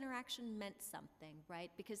that little interaction meant something,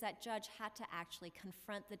 right? Because that judge had to actually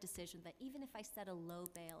confront the decision that even if I set a low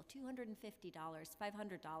bail, $250,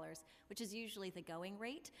 $500, which is usually the going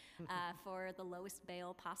rate for the lowest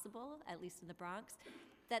bail possible, at least in the Bronx,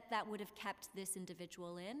 that would have kept this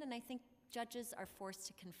individual in. And I think judges are forced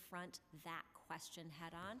to confront that question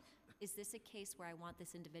head on. Is this a case where I want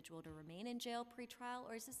this individual to remain in jail pre-trial,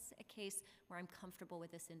 or is this a case where I'm comfortable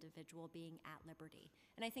with this individual being at liberty?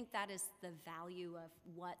 And I think that is the value of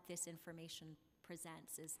what this information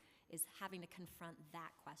presents, is having to confront that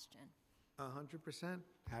question. 100%.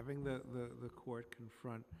 Having the court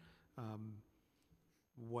confront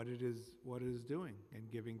what it is doing and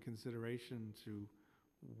giving consideration to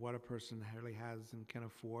what a person really has and can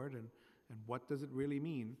afford, and what does it really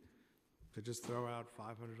mean to just throw out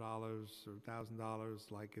 $500 or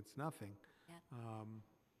 $1,000 like it's nothing. Yep.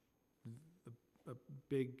 A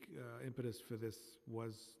big impetus for this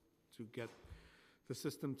was to get the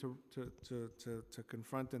system to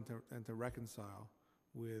confront and to reconcile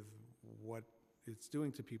with what it's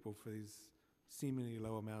doing to people for these seemingly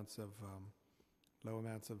low amounts of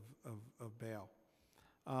bail.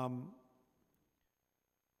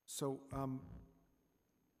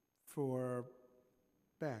 For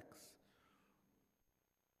Bex,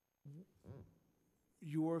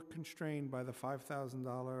 you're constrained by the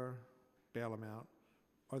 $5,000 bail amount.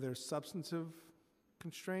 Are there substantive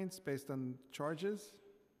constraints based on charges?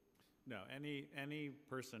 No, any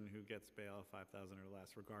person who gets bail of $5,000 or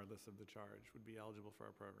less, regardless of the charge, would be eligible for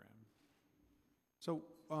our program. So,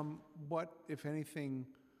 what, if anything,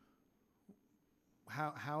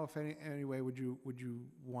 how if any way would you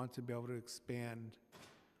want to be able to expand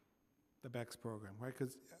the BEX program, right?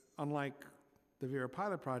 Because unlike the Vera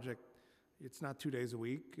pilot project, it's not 2 days a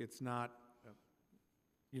week. It's not,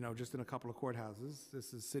 just in a couple of courthouses.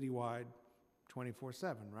 This is citywide,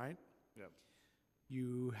 24/7, right? Yep.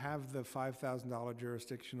 You have the $5,000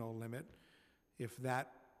 jurisdictional limit. If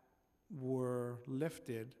that were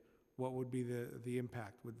lifted, what would be the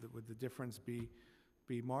impact? Would the difference be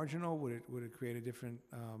marginal? Would it create a different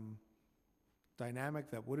dynamic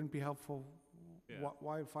that wouldn't be helpful? Yeah.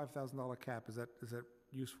 Why a $5,000 cap? Is that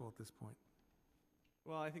useful at this point?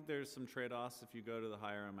 Well, I think there's some trade-offs if you go to the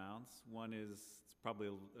higher amounts. One is it's probably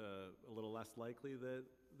a little less likely that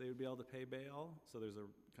they would be able to pay bail. So there's a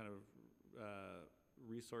kind of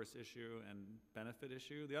resource issue and benefit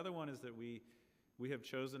issue. The other one is that we have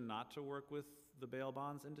chosen not to work with the bail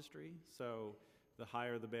bonds industry. So the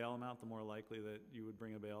higher the bail amount, the more likely that you would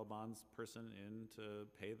bring a bail bonds person in to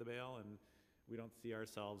pay the bail, and we don't see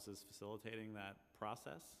ourselves as facilitating that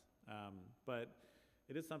process. But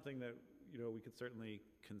it is something that we could certainly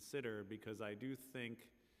consider, because I do think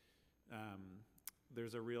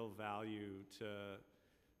there's a real value to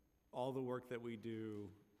all the work that we do,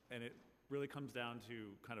 and it really comes down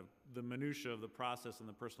to kind of the minutia of the process and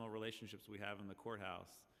the personal relationships we have in the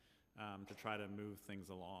courthouse to try to move things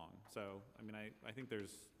along. So, I think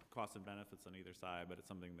there's costs and benefits on either side, but it's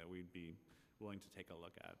something that we'd be willing to take a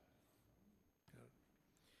look at.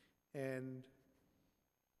 And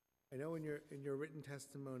I know in your written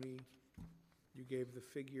testimony, you gave the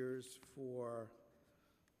figures for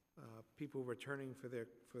people returning for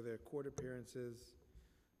their court appearances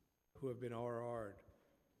who have been RR'd.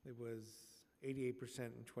 It was 88%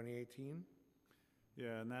 in 2018.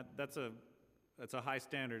 Yeah, and that's a high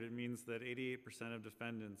standard. It means that 88% of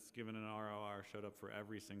defendants given an ROR showed up for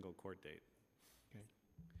every single court date. Okay.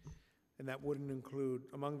 And that wouldn't include,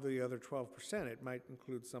 among the other 12%, it might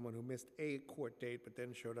include someone who missed a court date but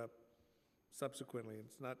then showed up subsequently.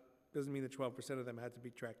 Doesn't mean that 12% of them had to be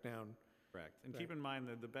tracked down. Correct. And keep in mind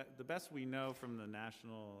that the best we know from the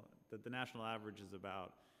national average is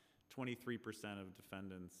about 23% of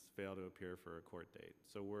defendants fail to appear for a court date.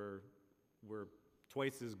 So we're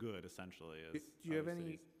twice as good, essentially, as do you have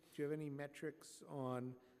any metrics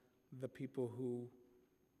on the people who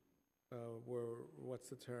were, what's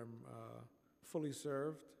the term, fully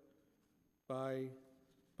served by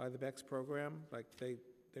the BEX program? Like they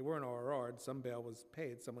weren't RR'd, some bail was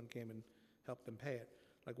paid, someone came and helped them pay it.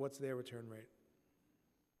 Like, what's their return rate?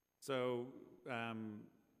 So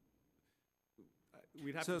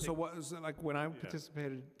we'd have to So take, what was it like when I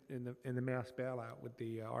participated in the mass bailout with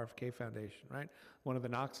the RFK Foundation, right? One of the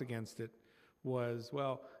knocks against it was,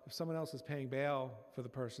 well, if someone else is paying bail for the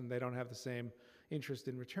person, they don't have the same interest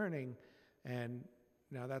in returning, and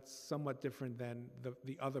now that's somewhat different than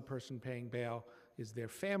the other person paying bail is their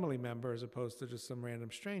family member as opposed to just some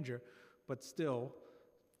random stranger. But still,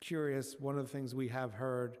 curious, one of the things we have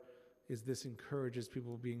heard is this encourages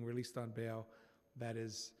people being released on bail that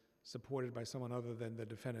is supported by someone other than the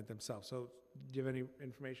defendant themselves. So do you have any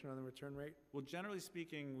information on the return rate? well, generally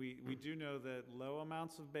speaking, we do know that low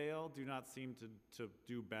amounts of bail do not seem to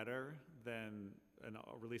do better than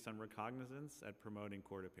a release on recognizance at promoting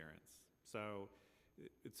court appearance. So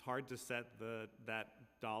it's hard to set that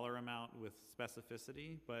dollar amount with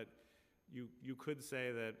specificity, but you could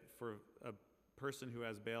say that for a person who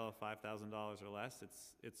has bail of $5,000 or less,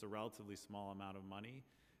 it's a relatively small amount of money.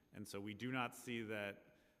 And so we do not see that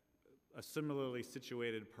a similarly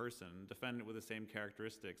situated person, defendant with the same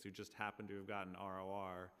characteristics, who just happened to have gotten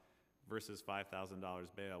ROR versus $5,000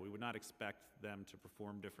 bail, we would not expect them to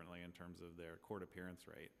perform differently in terms of their court appearance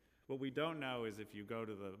rate. What we don't know is if you go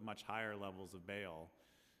to the much higher levels of bail,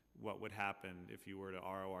 what would happen if you were to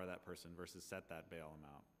ROR that person versus set that bail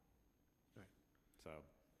amount. Right. So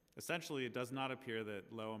essentially, it does not appear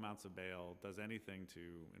that low amounts of bail does anything to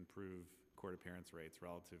improve court appearance rates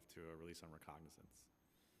relative to a release on recognizance.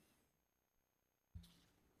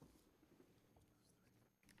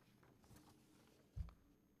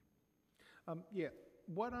 Yeah,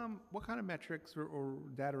 what kind of metrics or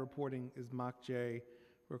data reporting is MOCJ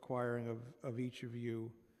requiring of each of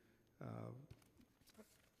you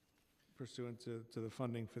pursuant to the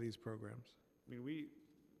funding for these programs? I mean,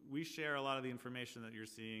 we share a lot of the information that you're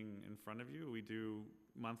seeing in front of you. We do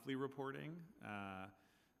monthly reporting,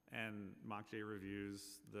 and MOCJ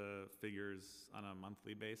reviews the figures on a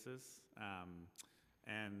monthly basis.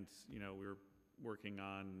 And, we're working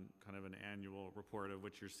on kind of an annual report of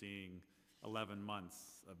which you're seeing 11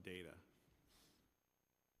 months of data.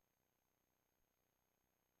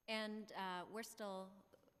 And we're still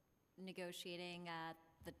negotiating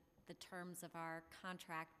the terms of our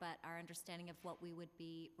contract, but our understanding of what we would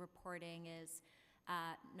be reporting is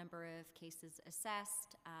number of cases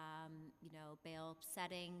assessed, bail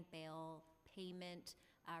setting, bail payment,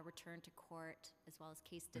 return to court, as well as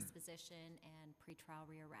case disposition and pretrial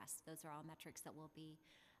rearrest. Those are all metrics that we'll be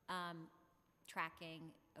tracking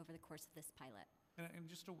over the course of this pilot. And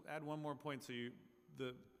just to add one more point, so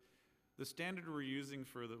the standard we're using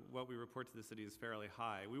for what we report to the city is fairly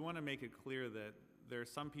high. We want to make it clear that there are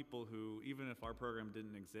some people who, even if our program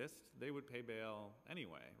didn't exist, they would pay bail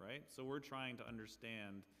anyway, right? So we're trying to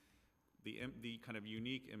understand the kind of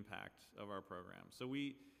unique impact of our program. So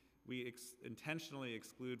we intentionally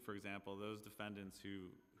exclude, for example, those defendants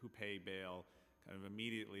who pay bail kind of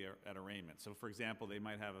immediately at arraignment. So for example, they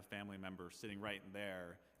might have a family member sitting right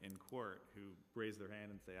there in court who raise their hand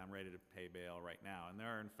and say, I'm ready to pay bail right now. And there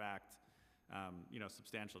are, in fact, a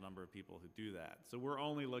substantial number of people who do that. So we're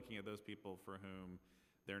only looking at those people for whom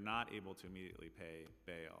they're not able to immediately pay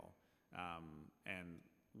bail. And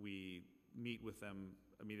we meet with them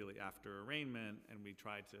immediately after arraignment, and we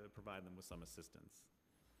try to provide them with some assistance.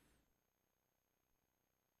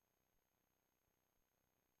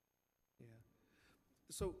 Yeah.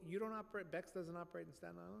 So you don't operate, Bex doesn't operate in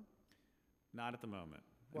Staten Island? Not at the moment.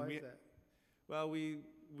 Why is that? Well,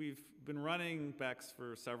 we've been running Bex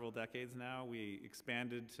for several decades now. We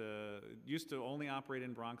expanded used to only operate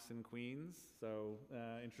in Bronx and Queens, so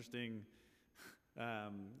interesting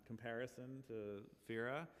comparison to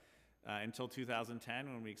FIRA, until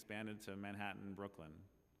 2010 when we expanded to Manhattan and Brooklyn.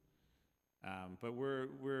 But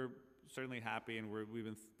we're certainly happy, and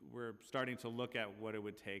we're starting to look at what it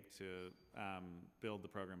would take to build the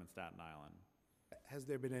program in Staten Island. Has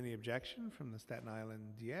there been any objection from the Staten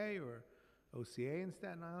Island DA or OCA in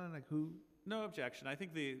Staten Island? Like who? No objection. I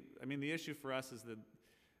think the issue for us is that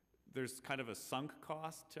there's kind of a sunk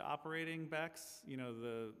cost to operating Bex.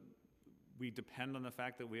 We depend on the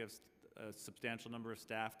fact that we have a substantial number of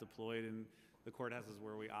staff deployed in the courthouses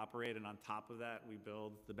where we operate, and on top of that, we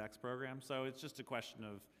build the Bex program. So it's just a question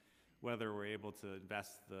of whether we're able to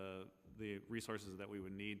invest the resources that we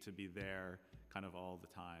would need to be there kind of all the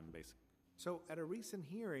time, basically. So at a recent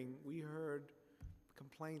hearing, we heard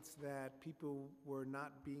complaints that people were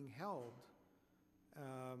not being held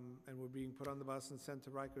and were being put on the bus and sent to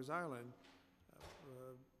Rikers Island,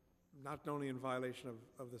 not only in violation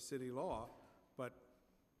of the city law, but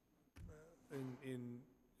in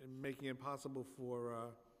making it possible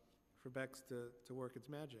for Bex to work its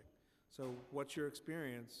magic. So what's your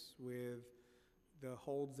experience with the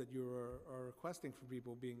holds that you are requesting for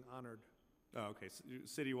people being honored. Oh, okay, so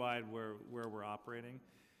citywide where we're operating.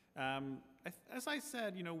 As I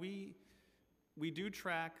said, we do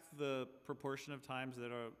track the proportion of times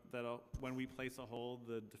that when we place a hold,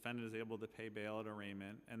 the defendant is able to pay bail at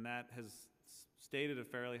arraignment, and that has stayed at a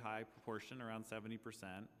fairly high proportion, around 70%,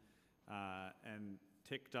 and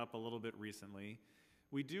ticked up a little bit recently.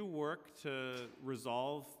 We do work to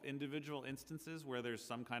resolve individual instances where there's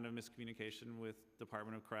some kind of miscommunication with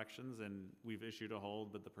Department of Corrections, and we've issued a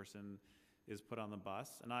hold, but the person is put on the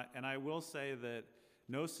bus. And I will say that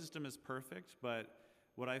no system is perfect, but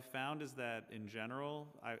what I've found is that in general,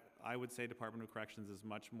 I would say Department of Corrections is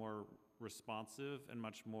much more responsive and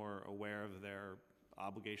much more aware of their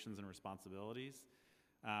obligations and responsibilities.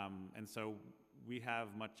 And so we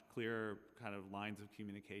have much clearer kind of lines of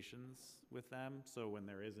communications with them. So when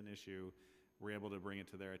there is an issue, we're able to bring it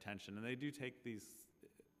to their attention. And they do take these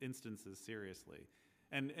instances seriously.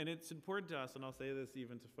 And it's important to us, and I'll say this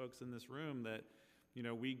even to folks in this room, that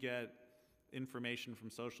we get information from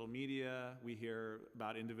social media. We hear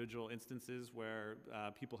about individual instances where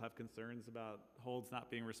people have concerns about holds not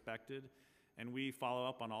being respected, and we follow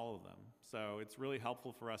up on all of them. So it's really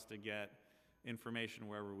helpful for us to get information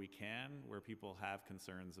wherever we can, where people have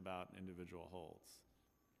concerns about individual holds.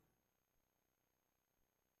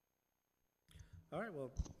 All right,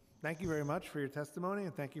 well, thank you very much for your testimony,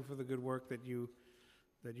 and thank you for the good work that you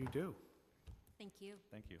do. Thank you.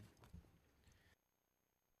 Thank you.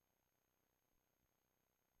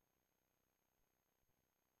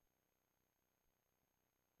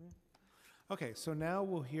 Okay, so now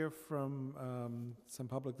we'll hear from some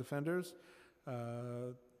public defenders.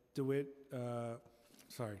 DeWitt,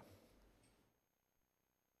 sorry.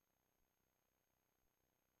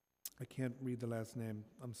 I can't read the last name,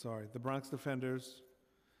 I'm sorry. The Bronx Defenders,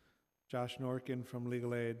 Josh Norkin from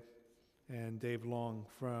Legal Aid, and Dave Long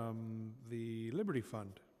from the Liberty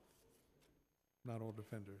Fund. Not all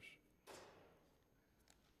defenders.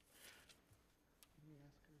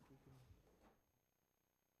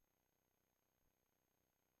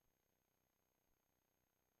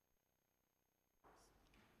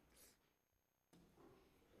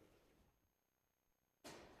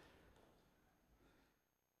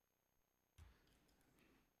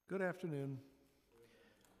 Good afternoon.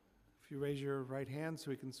 If you raise your right hand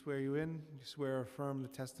so we can swear you in, you swear or affirm the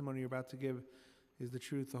testimony you're about to give is the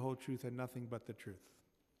truth, the whole truth, and nothing but the truth.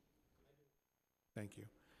 Thank you.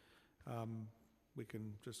 We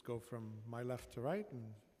can just go from my left to right, and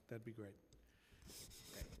that'd be great.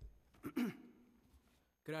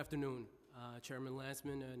 Good afternoon, Chairman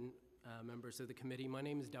Lansman and members of the committee. My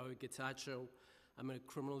name is David Getacho. I'm a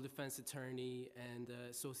criminal defense attorney and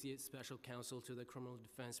associate special counsel to the criminal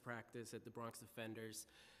defense practice at the Bronx Defenders.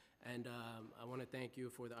 And I want to thank you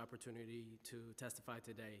for the opportunity to testify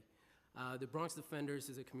today. The Bronx Defenders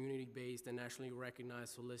is a community-based and nationally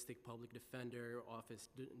recognized holistic public defender office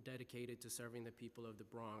dedicated to serving the people of the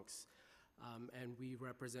Bronx. And we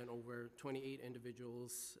represent over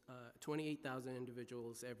 28,000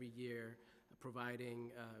 individuals every year,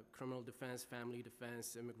 providing criminal defense, family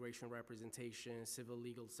defense, immigration representation, civil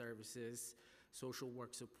legal services, social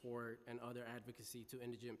work support, and other advocacy to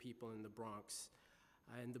indigent people in the Bronx.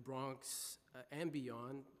 In the Bronx and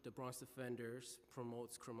beyond, the Bronx Defenders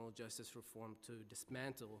promotes criminal justice reform to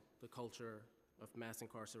dismantle the culture of mass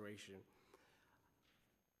incarceration.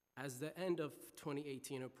 As the end of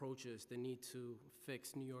 2018 approaches, the need to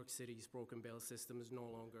fix New York City's broken bail system is no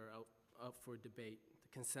longer up for debate. The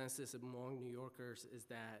consensus among New Yorkers is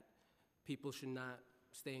that people should not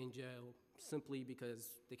stay in jail simply because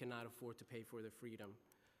they cannot afford to pay for their freedom.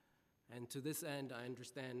 And to this end, I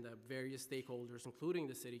understand that various stakeholders, including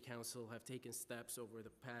the City Council, have taken steps over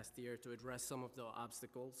the past year to address some of the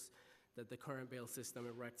obstacles that the current bail system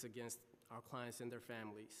erects against our clients and their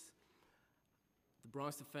families. The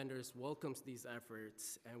Bronx Defenders welcomes these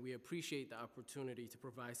efforts, and we appreciate the opportunity to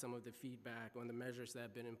provide some of the feedback on the measures that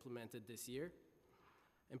have been implemented this year.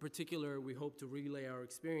 In particular, we hope to relay our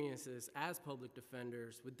experiences as public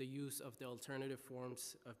defenders with the use of the alternative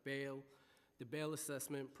forms of bail, the bail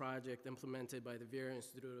assessment project implemented by the Vera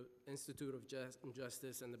Institute of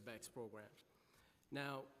Justice, and the BEX program.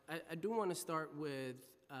 Now, I do want to start with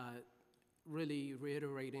really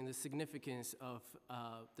reiterating the significance of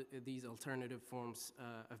these alternative forms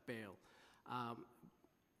of bail.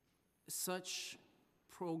 Such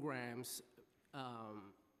programs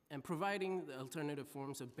and providing the alternative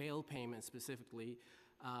forms of bail payment specifically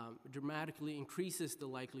dramatically increases the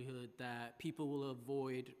likelihood that people will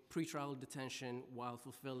avoid pretrial detention while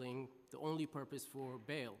fulfilling the only purpose for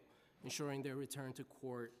bail, ensuring their return to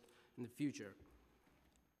court in the future.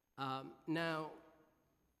 Now,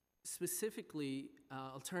 Specifically,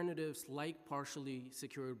 alternatives like partially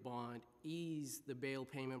secured bond ease the bail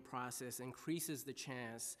payment process, increases the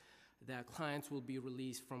chance that clients will be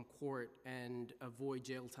released from court and avoid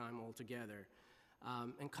jail time altogether.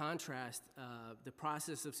 In contrast, the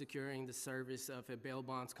process of securing the service of a bail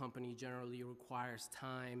bonds company generally requires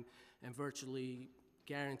time and virtually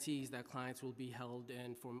guarantees that clients will be held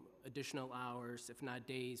in for additional hours, if not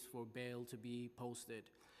days, for bail to be posted.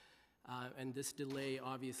 And this delay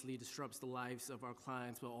obviously disrupts the lives of our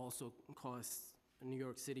clients, but also costs New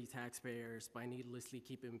York City taxpayers by needlessly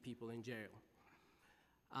keeping people in jail.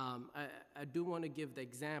 I do want to give the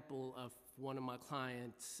example of one of my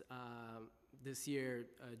clients this year,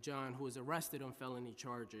 John, who was arrested on felony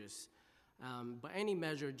charges. By any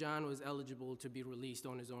measure, John was eligible to be released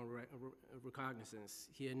on his own recognizance.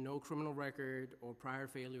 He had no criminal record or prior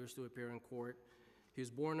failures to appear in court. He was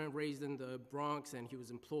born and raised in the Bronx, and he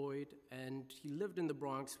was employed, and he lived in the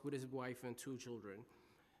Bronx with his wife and 2 children.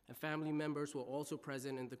 And family members were also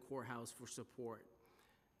present in the courthouse for support.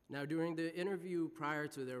 Now, during the interview prior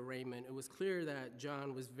to the arraignment, it was clear that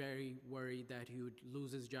John was very worried that he would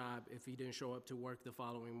lose his job if he didn't show up to work the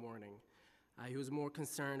following morning. He was more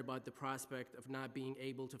concerned about the prospect of not being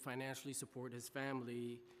able to financially support his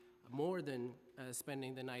family more than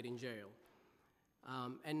spending the night in jail.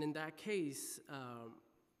 And in that case,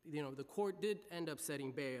 the court did end up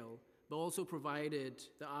setting bail, but also provided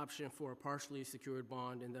the option for a partially secured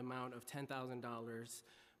bond in the amount of $10,000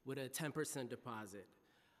 with a 10% deposit.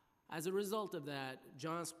 As a result of that,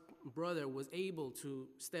 John's brother was able to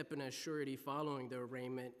step in as surety following the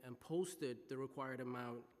arraignment and posted the required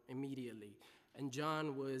amount immediately. And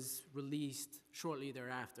John was released shortly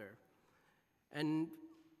thereafter. And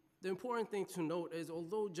the important thing to note is,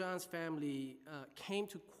 although John's family came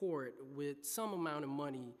to court with some amount of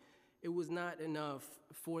money, it was not enough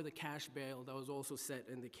for the cash bail that was also set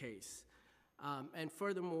in the case. And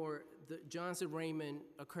furthermore, John's arraignment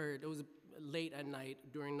occurred, it was late at night,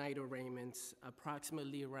 during night arraignments,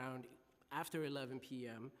 approximately around after 11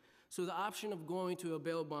 p.m. So the option of going to a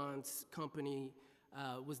bail bonds company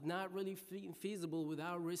was not really feasible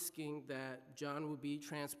without risking that John would be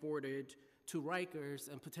transported to Rikers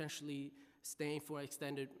and potentially staying for an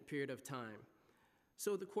extended period of time.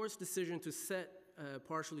 So the court's decision to set a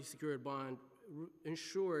partially secured bond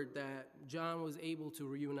ensured that John was able to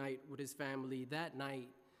reunite with his family that night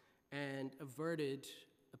and averted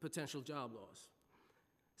a potential job loss.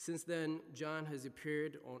 Since then, John has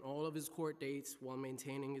appeared on all of his court dates while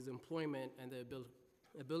maintaining his employment and the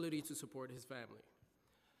ability to support his family.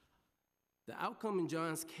 The outcome in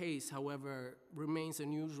John's case, however, remains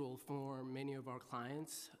unusual for many of our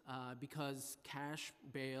clients because cash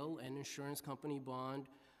bail and insurance company bond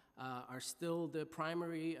are still the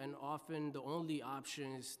primary and often the only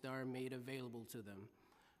options that are made available to them.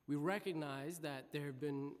 We recognize that there's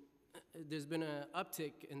been an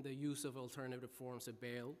uptick in the use of alternative forms of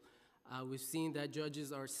bail. We've seen that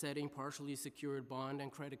judges are setting partially secured bond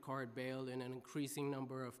and credit card bail in an increasing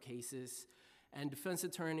number of cases, and defense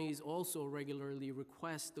attorneys also regularly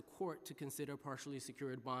request the court to consider partially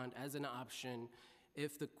secured bond as an option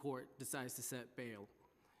if the court decides to set bail.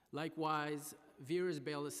 Likewise, VERA's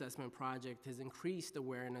bail assessment project has increased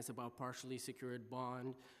awareness about partially secured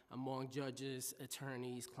bond among judges,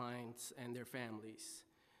 attorneys, clients, and their families.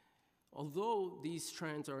 Although these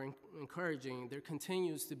trends are encouraging, there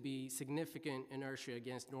continues to be significant inertia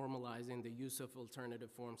against normalizing the use of alternative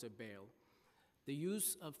forms of bail. The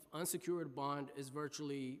use of unsecured bond is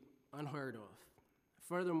virtually unheard of.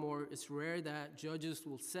 Furthermore, it's rare that judges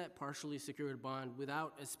will set partially secured bond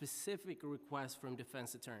without a specific request from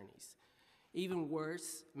defense attorneys. Even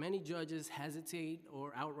worse, many judges hesitate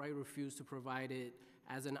or outright refuse to provide it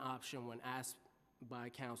as an option when asked by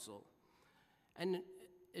counsel. And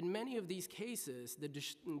in many of these cases, the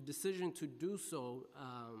decision to do so,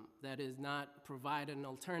 that is not provide an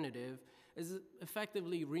alternative, is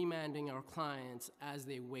effectively remanding our clients as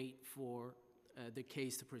they wait for the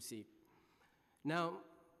case to proceed. Now,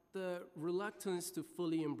 the reluctance to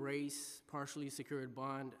fully embrace partially secured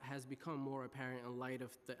bond has become more apparent in light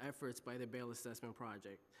of the efforts by the Bail Assessment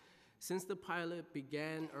Project. Since the pilot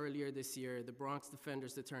began earlier this year, the Bronx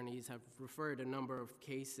Defenders Attorneys have referred a number of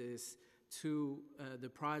cases to the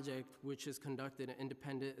project, which has conducted an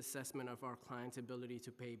independent assessment of our clients' ability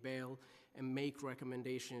to pay bail and make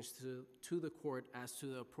recommendations to the court as to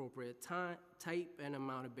the appropriate type and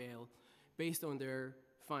amount of bail based on their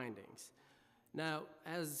findings. Now,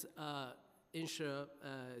 as Insha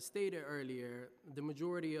stated earlier, the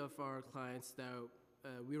majority of our clients that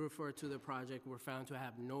we refer to the project were found to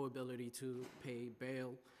have no ability to pay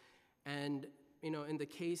bail. And in the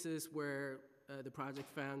cases where the project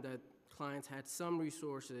found that clients had some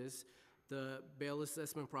resources, the bail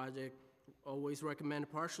assessment project always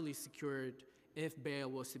recommended partially secured if bail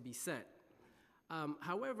was to be set.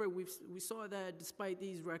 However, we saw that despite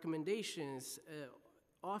these recommendations,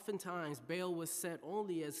 oftentimes bail was set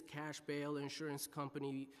only as cash bail, insurance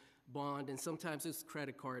company bond, and sometimes it's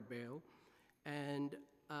credit card bail. And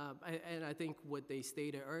I think what they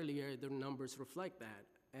stated earlier, the numbers reflect that.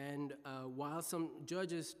 And while some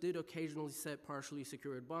judges did occasionally set partially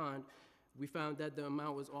secured bond, we found that the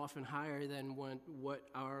amount was often higher than what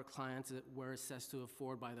our clients were assessed to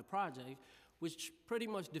afford by the project, which pretty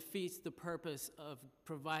much defeats the purpose of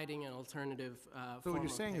providing an alternative So what you're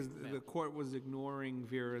saying is bail. the court was ignoring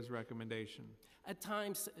Vera's recommendation? At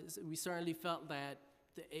times, we certainly felt that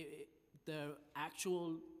the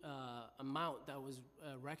actual amount that was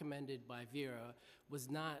recommended by Vera was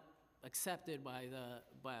not accepted by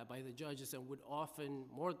the judges, and would often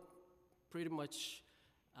pretty much,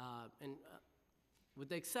 with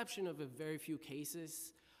the exception of a very few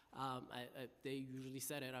cases, they usually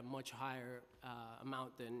set it at a much higher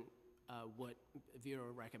amount than what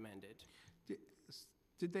Vera recommended.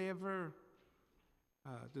 Did they ever,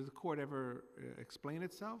 did the court ever explain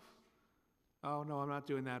itself? Oh, no, I'm not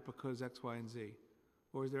doing that because X, Y, and Z.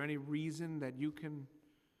 Or is there any reason that you can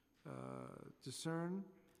discern,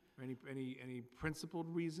 or any principled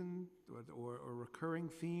reason or recurring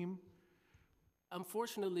theme?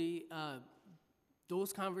 Unfortunately,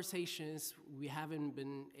 those conversations we haven't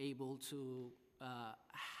been able to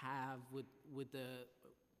have with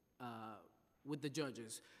the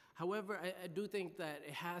judges. However, I do think that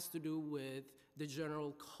it has to do with the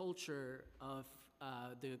general culture of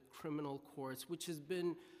the criminal courts, which has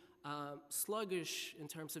been sluggish in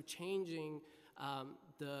terms of changing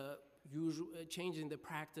the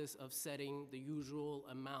practice of setting the usual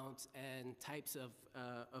amounts and types of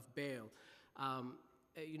bail.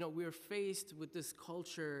 You know, we're faced with this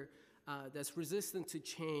culture that's resistant to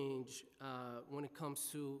change when it comes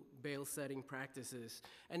to bail setting practices.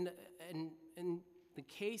 And in the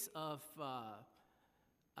case of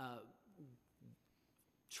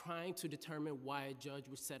trying to determine why a judge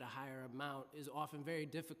would set a higher amount is often very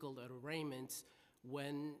difficult at arraignments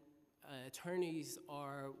when attorneys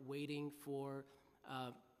are waiting for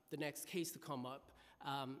the next case to come up,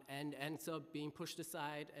 and ends up being pushed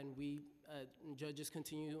aside, and judges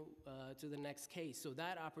continue to the next case. So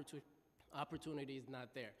that opportunity is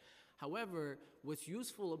not there. However, what's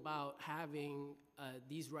useful about having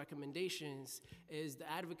these recommendations is the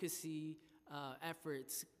advocacy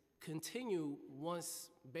efforts continue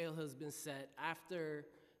once bail has been set after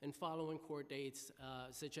and following court dates,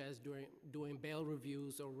 such as doing bail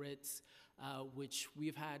reviews or writs, which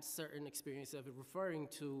we've had certain experience of referring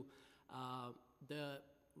to the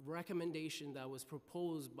recommendation that was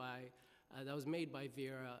proposed that was made by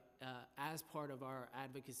Vera as part of our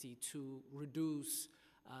advocacy to reduce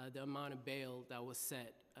the amount of bail that was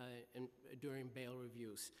set during bail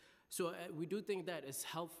reviews. So we do think that is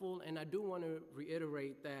helpful, and I do want to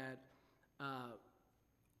reiterate that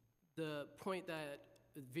the point that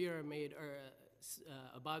Vera made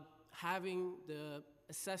about having the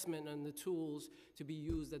assessment and the tools to be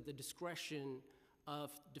used at the discretion of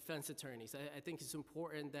defense attorneys. I think it's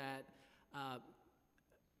important that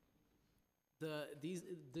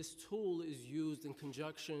this tool is used in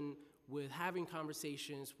conjunction with having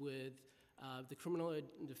conversations with the criminal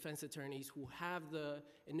defense attorneys who have the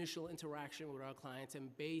initial interaction with our clients,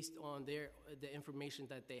 and based on the information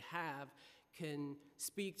that they have, can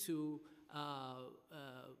speak to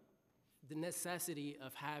the necessity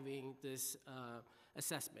of having this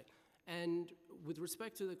assessment. And with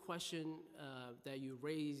respect to the question that you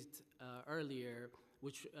raised earlier,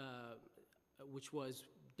 which was,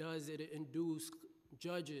 does it induce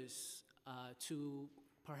judges to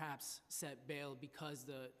perhaps set bail because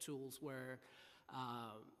the tools were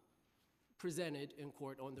presented in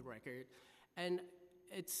court on the record? And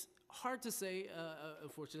it's hard to say.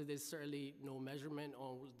 Unfortunately, there's certainly no measurement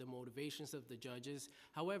on the motivations of the judges.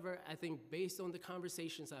 However, I think based on the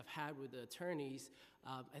conversations I've had with the attorneys,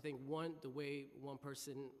 I think the way one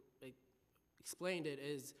person explained it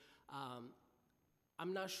is,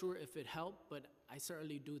 I'm not sure if it helped, but I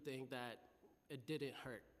certainly do think that it didn't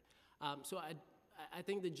hurt. So I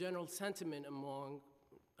think the general sentiment among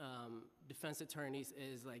defense attorneys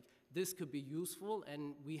is like, this could be useful,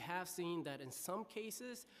 and we have seen that in some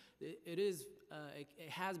cases, it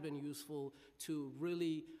has been useful to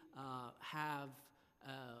really have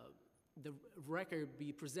the record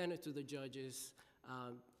be presented to the judges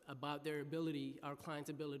about their ability, our client's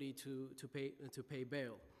ability to pay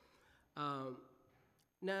bail.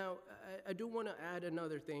 Now, I do want to add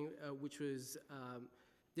another thing, which was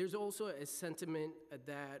there's also a sentiment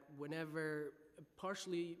that whenever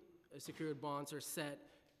partially secured bonds are set,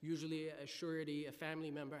 usually a surety, a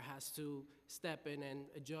family member has to step in and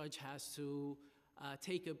a judge has to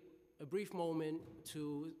take a brief moment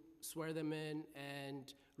to swear them in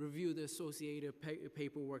and review the associated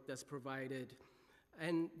paperwork that's provided.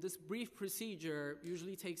 And this brief procedure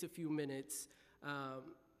usually takes a few minutes,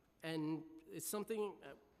 and it's something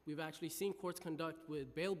we've actually seen courts conduct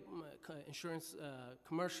with bail insurance,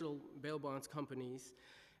 commercial bail bonds companies,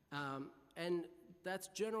 and that's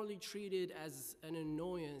generally treated as an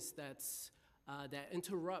annoyance that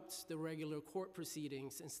interrupts the regular court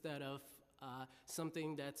proceedings instead of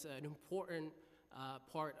something that's an important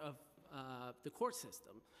part of the court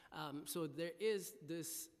system. So there is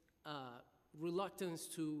this reluctance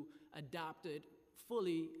to adopt it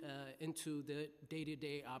fully into the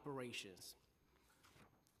day-to-day operations.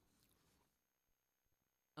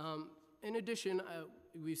 In addition,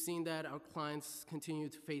 we've seen that our clients continue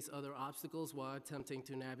to face other obstacles while attempting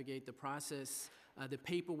to navigate the process. The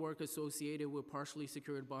paperwork associated with partially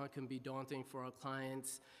secured bond can be daunting for our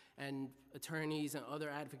clients, and attorneys and other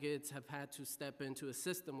advocates have had to step in to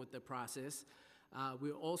assist them with the process.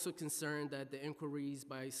 We're also concerned that the inquiries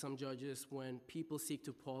by some judges when people seek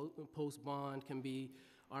to post bond can be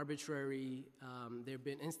arbitrary. There have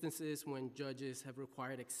been instances when judges have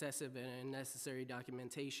required excessive and unnecessary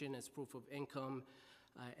documentation as proof of income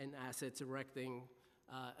and assets, erecting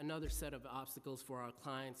another set of obstacles for our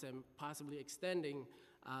clients and possibly extending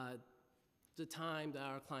the time that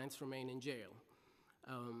our clients remain in jail.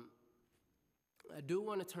 I do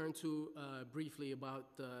want to turn to briefly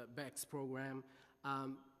about the BEX program.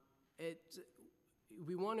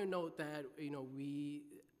 We want to note that we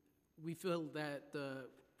feel that the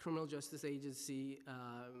Criminal Justice Agency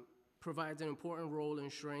provides an important role in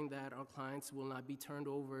ensuring that our clients will not be turned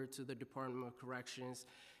over to the Department of Corrections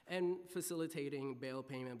and facilitating bail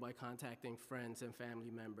payment by contacting friends and family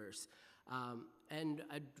members.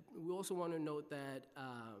 We also want to note that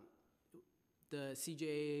the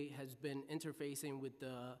CJA has been interfacing with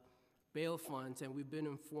the bail funds, and we've been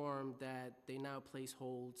informed that they now place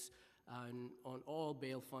holds on all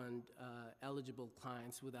bail fund eligible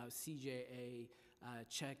clients without CJA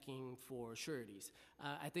checking for sureties.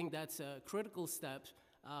 I think that's a critical step.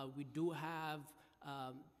 We do have,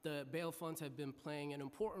 the bail funds have been playing an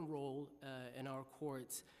important role in our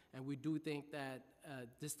courts, and we do think that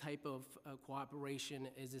this type of cooperation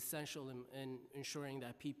is essential in ensuring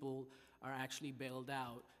that people are actually bailed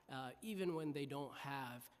out, even when they don't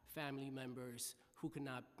have family members who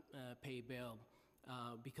cannot pay bail,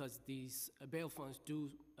 because these bail funds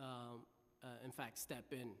do, in fact, step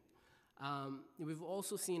in. We've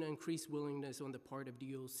also seen an increased willingness on the part of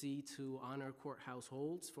DOC to honor courthouse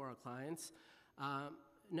holds for our clients.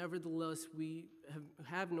 Nevertheless, we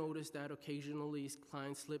have noticed that occasionally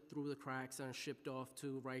clients slip through the cracks and are shipped off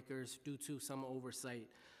to Rikers due to some oversight.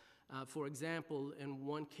 For example, in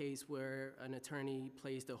one case where an attorney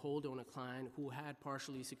placed a hold on a client who had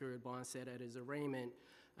partially secured bond set at his arraignment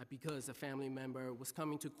because a family member was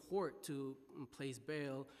coming to court to place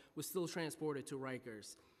bail, was still transported to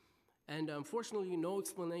Rikers. And unfortunately, no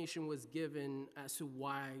explanation was given as to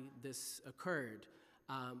why this occurred.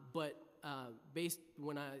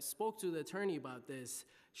 When I spoke to the attorney about this,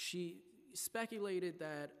 she speculated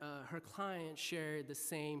that her client shared the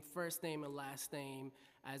same first name and last name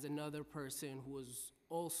as another person who was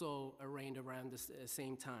also arraigned around the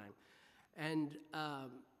same time. And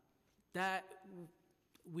that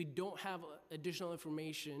we don't have additional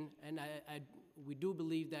information, and we do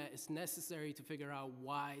believe that it's necessary to figure out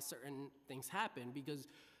why certain things happen, because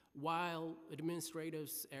while administrative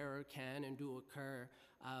error can and do occur,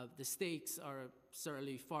 the stakes are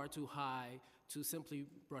certainly far too high to simply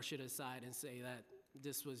brush it aside and say that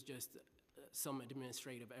this was just some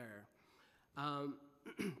administrative error.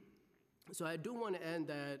 So I do want to end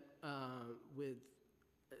that with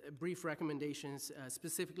brief recommendations.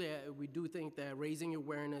 Specifically, we do think that raising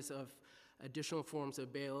awareness of additional forms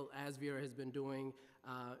of bail, as Vera has been doing,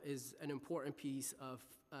 is an important piece of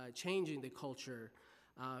changing the culture.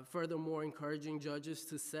 Furthermore, encouraging judges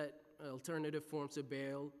to set alternative forms of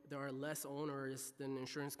bail that are less onerous than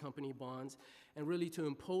insurance company bonds, and really to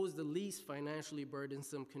impose the least financially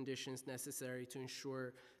burdensome conditions necessary to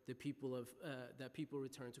ensure that people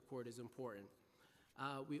return to court is important.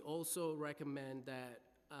 We also recommend that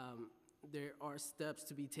there are steps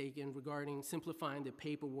to be taken regarding simplifying the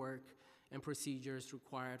paperwork and procedures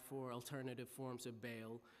required for alternative forms of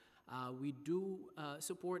bail. We do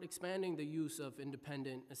support expanding the use of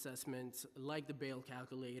independent assessments like the bail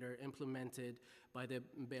calculator implemented by the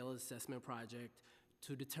Bail Assessment Project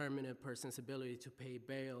to determine a person's ability to pay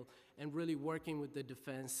bail, and really working with the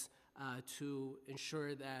defense to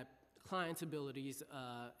ensure that client's abilities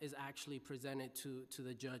is actually presented to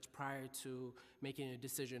the judge prior to making a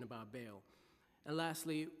decision about bail. And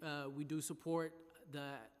lastly, we do support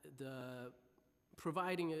the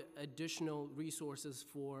providing additional resources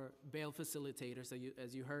for bail facilitators.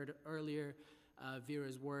 As you heard earlier,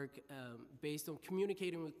 Vera's work based on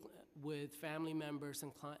communicating with family members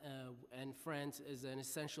and friends is an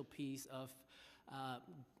essential piece of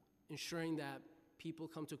ensuring that people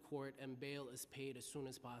come to court and bail is paid as soon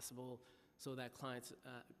as possible so that clients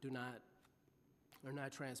are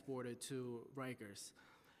not transported to Rikers.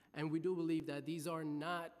 And we do believe that these are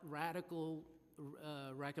not radical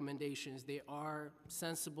recommendations. They are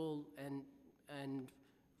sensible and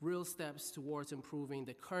real steps towards improving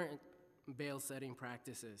the current bail setting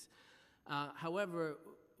practices. However,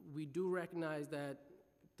 we do recognize that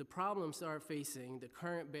the problems that are facing the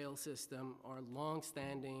current bail system are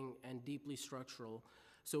long-standing and deeply structural.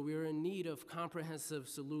 So we are in need of comprehensive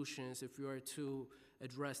solutions if we are to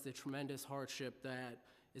address the tremendous hardship that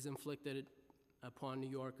is inflicted upon New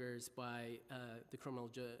Yorkers by the criminal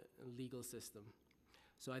legal system.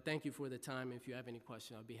 So I thank you for the time. If you have any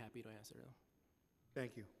questions, I'll be happy to answer them.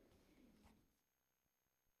 Thank you.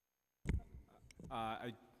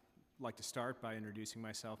 I'd like to start by introducing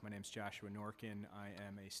myself. My name is Joshua Norkin. I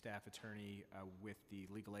am a staff attorney with the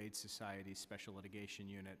Legal Aid Society's Special Litigation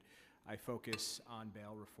Unit. I focus on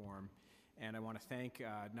bail reform, and I want to thank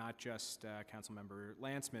not just Councilmember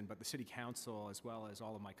Landsman, but the City Council, as well as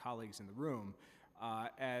all of my colleagues in the room,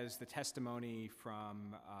 as the testimony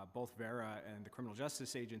from both Vera and the Criminal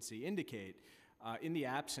Justice Agency indicate. In the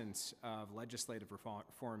absence of legislative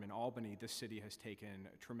reform in Albany, this city has taken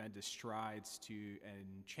tremendous strides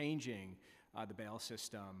in changing the bail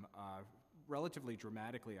system relatively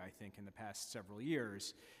dramatically, I think, in the past several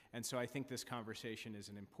years. And so I think this conversation is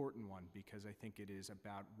an important one because I think it is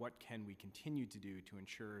about what can we continue to do to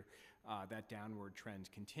ensure that downward trend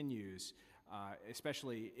continues,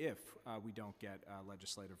 especially if we don't get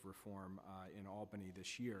legislative reform in Albany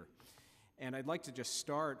this year. And I'd like to just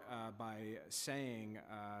start by saying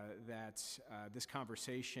that this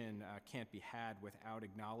conversation can't be had without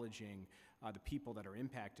acknowledging the people that are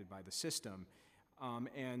impacted by the system.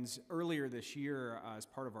 And earlier this year, as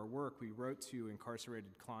part of our work, we wrote to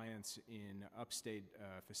incarcerated clients in upstate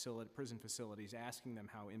prison facilities asking them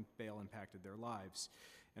how bail impacted their lives.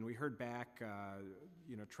 And we heard back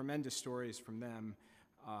tremendous stories from them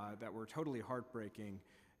that were totally heartbreaking,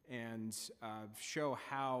 and show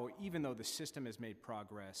how, even though the system has made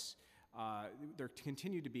progress, there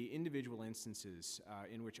continue to be individual instances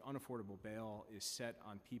in which unaffordable bail is set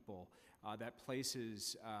on people that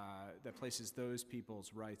places those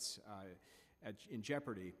people's rights in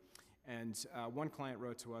jeopardy. And one client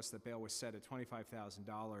wrote to us that bail was set at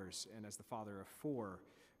 $25,000, and as the father of 4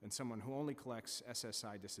 and someone who only collects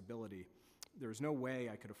SSI disability, there's no way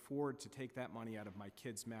I could afford to take that money out of my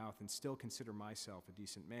kid's mouth and still consider myself a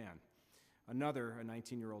decent man. Another, a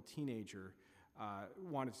 19-year-old teenager,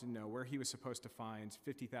 wanted to know where he was supposed to find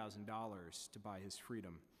 $50,000 to buy his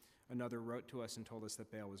freedom. Another wrote to us and told us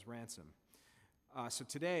that bail was ransom. So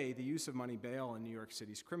today, the use of money bail in New York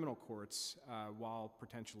City's criminal courts, while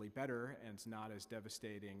potentially better and not as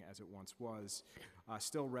devastating as it once was,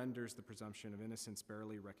 still renders the presumption of innocence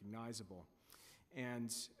barely recognizable.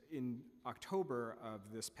 And in October of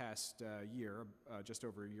this past year, just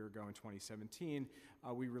over a year ago in 2017,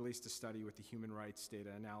 we released a study with the Human Rights Data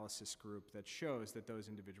Analysis Group that shows that those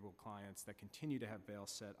individual clients that continue to have bail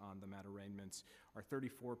set on them at arraignments are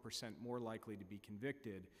 34% more likely to be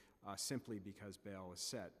convicted simply because bail is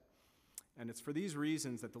set. And it's for these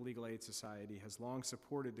reasons that the Legal Aid Society has long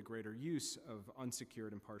supported the greater use of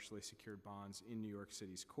unsecured and partially secured bonds in New York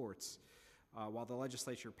City's courts. While the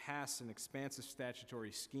legislature passed an expansive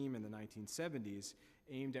statutory scheme in the 1970s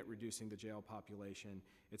aimed at reducing the jail population,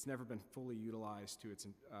 it's never been fully utilized to its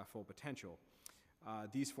full potential.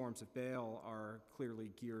 These forms of bail are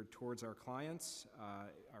clearly geared towards our clients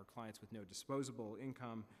with no disposable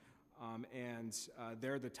income, and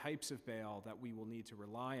they're the types of bail that we will need to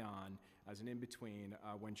rely on as an in-between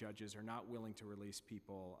when judges are not willing to release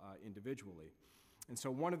people individually. And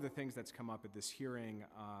so one of the things that's come up at this hearing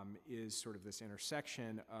is sort of this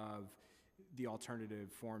intersection of the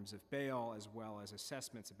alternative forms of bail as well as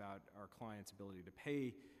assessments about our client's ability to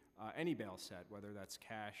pay any bail set, whether that's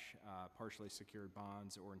cash, partially secured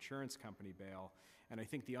bonds, or insurance company bail. And I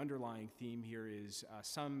think the underlying theme here is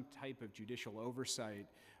some type of judicial oversight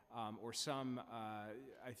or some,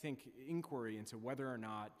 I think, inquiry into whether or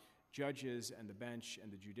not judges and the bench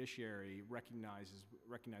and the judiciary recognize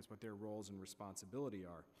what their roles and responsibility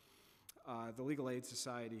are. The Legal Aid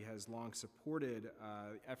Society has long supported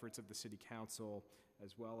efforts of the City Council,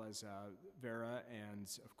 as well as VERA and,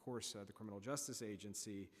 of course, the Criminal Justice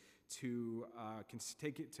Agency, to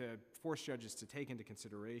force judges to take into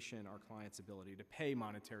consideration our client's ability to pay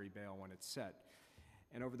monetary bail when it's set.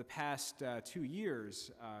 And over the past 2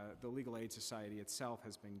 years, the Legal Aid Society itself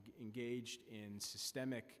has been engaged in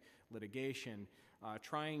systemic litigation,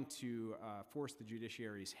 trying to force the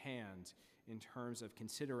judiciary's hand in terms of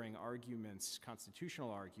considering arguments,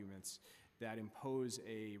 constitutional arguments, that impose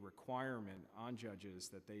a requirement on judges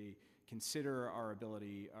that they consider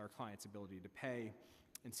our client's ability to pay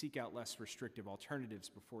and seek out less restrictive alternatives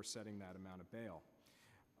before setting that amount of bail.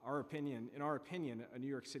 In our opinion, a New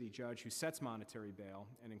York City judge who sets monetary bail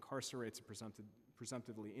and incarcerates a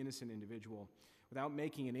presumptively innocent individual without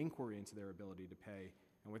making an inquiry into their ability to pay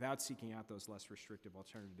and without seeking out those less restrictive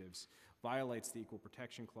alternatives violates the Equal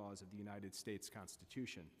Protection Clause of the United States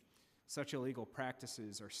Constitution. Such illegal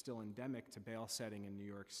practices are still endemic to bail setting in New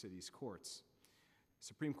York City's courts.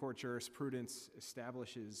 Supreme Court jurisprudence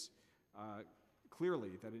establishes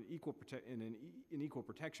clearly that in equal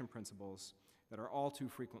protection principles that are all too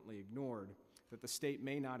frequently ignored, that the state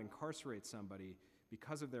may not incarcerate somebody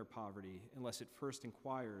because of their poverty unless it first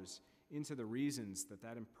inquires into the reasons that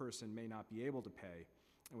that person may not be able to pay,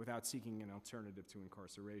 and without seeking an alternative to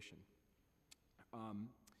incarceration.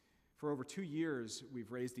 For over 2 years,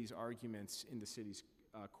 we've raised these arguments in the city's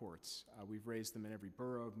courts. We've raised them in every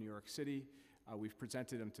borough of New York City. We've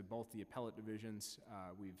presented them to both the appellate divisions,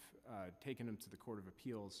 we've taken them to the Court of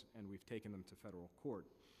Appeals, and we've taken them to federal court.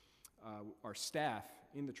 Our staff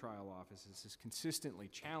in the trial offices has consistently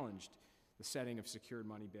challenged the setting of secured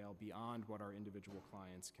money bail beyond what our individual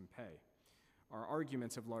clients can pay. Our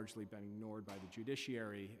arguments have largely been ignored by the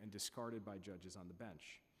judiciary and discarded by judges on the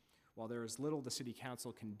bench. While there is little the City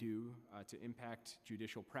Council can do to impact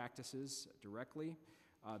judicial practices directly,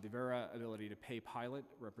 the VERA ability to pay pilot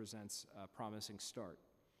represents a promising start.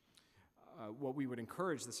 What we would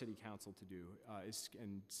encourage the City Council to do is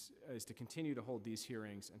to continue to hold these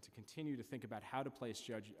hearings and to continue to think about how to place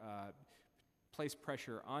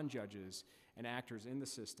pressure on judges and actors in the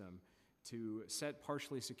system to set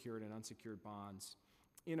partially secured and unsecured bonds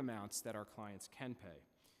in amounts that our clients can pay.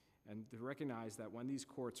 And to recognize that when these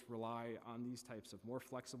courts rely on these types of more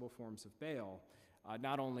flexible forms of bail,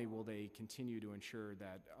 not only will they continue to ensure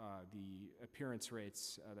that the appearance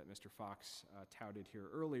rates that Mr. Fox touted here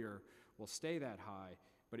earlier will stay that high,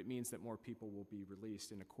 but it means that more people will be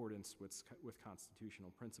released in accordance with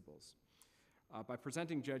constitutional principles. By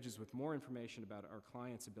presenting judges with more information about our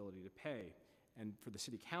clients' ability to pay, and for the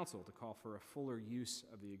City Council to call for a fuller use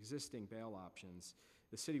of the existing bail options,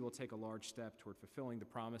 the city will take a large step toward fulfilling the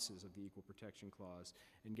promises of the Equal Protection Clause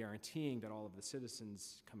and guaranteeing that all of the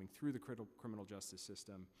citizens coming through the criminal justice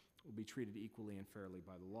system will be treated equally and fairly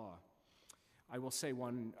by the law. I will say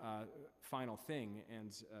one final thing,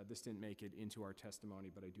 and this didn't make it into our testimony,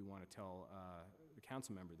 but I do want to tell the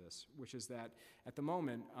council member this, which is that at the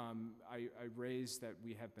moment, I raised that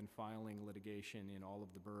we have been filing litigation in all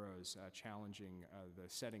of the boroughs challenging the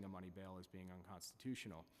setting of money bail as being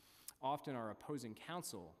unconstitutional. Often our opposing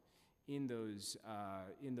counsel in those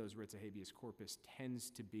writs of habeas corpus tends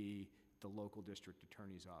to be the local district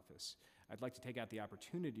attorney's office. I'd like to take out the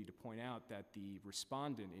opportunity to point out that the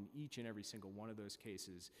respondent in each and every single one of those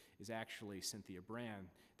cases is actually Cynthia Brand,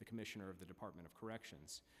 the Commissioner of the Department of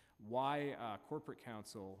Corrections. Why corporate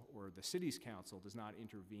counsel or the city's counsel does not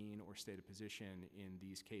intervene or state a position in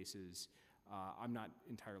these cases, I'm not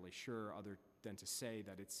entirely sure, other than to say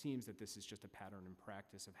that it seems that this is just a pattern in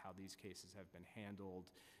practice of how these cases have been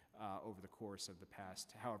handled over the course of the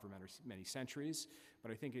past however many centuries.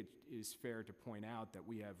 But I think it is fair to point out that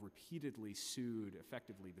we have repeatedly sued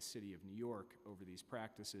effectively the city of New York over these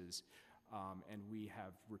practices, and we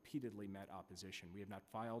have repeatedly met opposition. We have not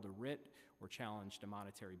filed a writ or challenged a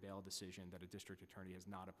monetary bail decision that a district attorney has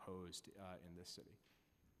not opposed in this city.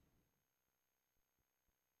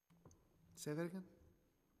 Say that again?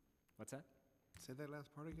 What's that? Say that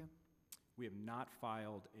last part again? We have not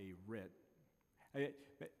filed a writ. There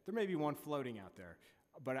may be one floating out there,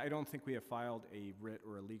 but I don't think we have filed a writ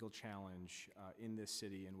or a legal challenge in this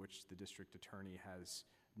city in which the district attorney has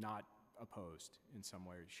not opposed in some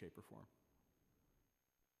way, shape, or form.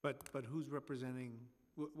 But who's representing,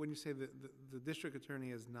 when you say that the district attorney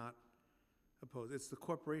has not opposed, it's the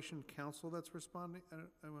corporation counsel that's responding?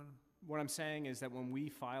 What I'm saying is that when we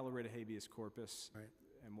file a writ of habeas corpus, right,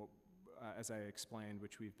 and as I explained,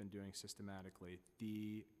 which we've been doing systematically,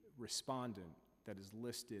 the respondent that is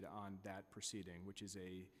listed on that proceeding, which is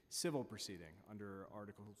a civil proceeding under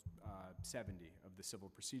Article 70 of the Civil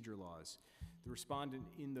Procedure Laws. The respondent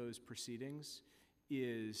in those proceedings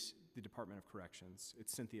is the Department of Corrections.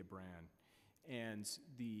 It's Cynthia Brand. And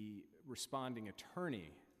the responding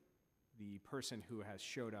attorney, the person who has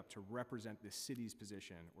showed up to represent the city's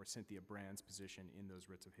position or Cynthia Brand's position in those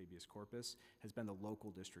writs of habeas corpus, has been the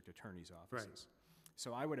local district attorney's offices. Right.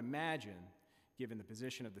 So I would imagine, given the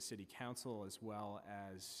position of the city council as well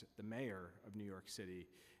as the mayor of New York City,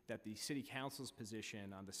 that the city council's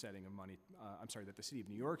position on the setting of money, that the city of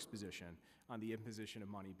New York's position on the imposition of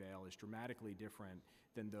money bail is dramatically different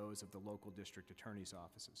than those of the local district attorney's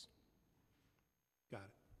offices. Got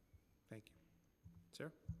it. Thank you.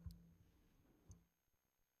 Sir?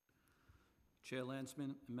 Chair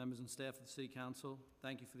Landsman and members and staff of the City Council,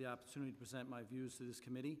 thank you for the opportunity to present my views to this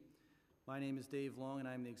committee. My name is Dave Long, and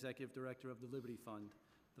I'm the Executive Director of the Liberty Fund,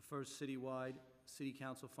 the first citywide, City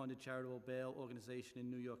Council-funded charitable bail organization in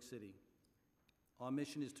New York City. Our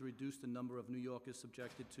mission is to reduce the number of New Yorkers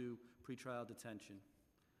subjected to pretrial detention.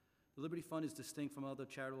 The Liberty Fund is distinct from other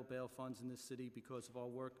charitable bail funds in this city because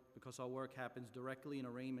our work happens directly in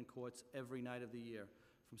arraignment courts every night of the year,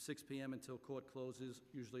 from 6 p.m. until court closes,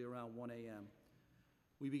 usually around 1 a.m.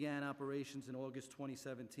 We began operations in August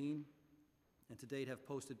 2017, and to date have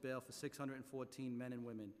posted bail for 614 men and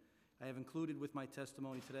women. I have included with my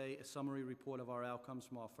testimony today a summary report of our outcomes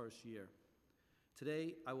from our first year.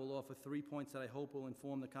 Today, I will offer 3 points that I hope will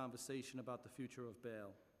inform the conversation about the future of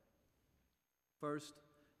bail. First,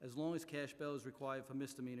 as long as cash bail is required for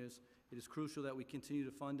misdemeanors, it is crucial that we continue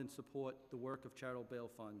to fund and support the work of charitable bail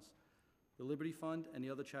funds. The Liberty Fund and the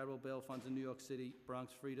other charitable bail funds in New York City,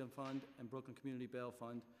 Bronx Freedom Fund and Brooklyn Community Bail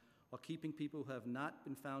Fund, are keeping people who have not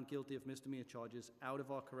been found guilty of misdemeanor charges out of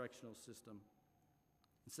our correctional system.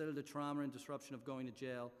 Instead of the trauma and disruption of going to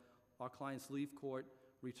jail, our clients leave court,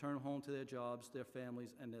 return home to their jobs, their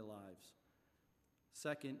families, and their lives.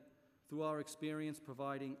 Second, through our experience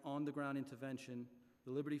providing on-the-ground intervention,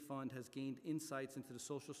 the Liberty Fund has gained insights into the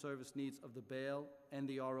social service needs of the bail and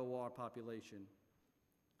the ROR population.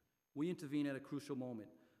 We intervene at a crucial moment,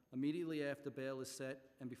 immediately after bail is set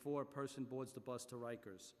and before a person boards the bus to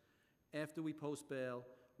Rikers. After we post bail,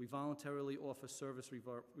 we voluntarily offer service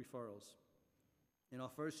referrals. In our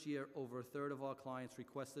first year, over a third of our clients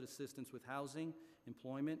requested assistance with housing,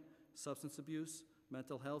 employment, substance abuse,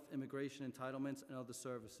 mental health, immigration entitlements, and other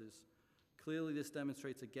services. Clearly, this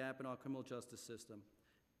demonstrates a gap in our criminal justice system.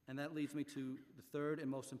 And that leads me to the third and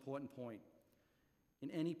most important point. In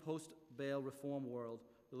any post-bail reform world,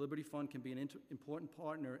 the Liberty Fund can be an important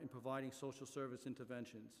partner in providing social service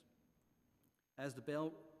interventions. As the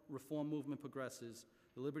bail reform movement progresses,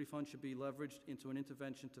 the Liberty Fund should be leveraged into an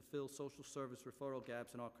intervention to fill social service referral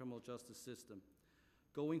gaps in our criminal justice system.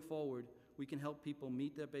 Going forward, we can help people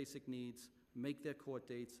meet their basic needs, make their court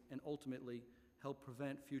dates, and ultimately help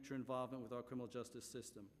prevent future involvement with our criminal justice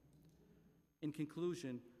system. In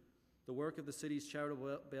conclusion, the work of the city's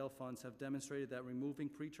charitable bail funds have demonstrated that removing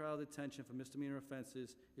pretrial detention for misdemeanor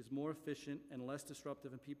offenses is more efficient and less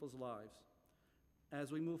disruptive in people's lives.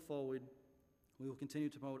 As we move forward, we will continue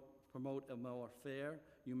to promote a more fair,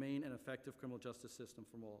 humane, and effective criminal justice system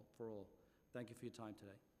for all. Thank you for your time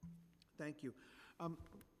today. Thank you.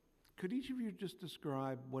 Could each of you just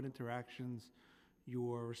describe what interactions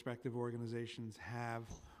your respective organizations have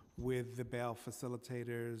with the bail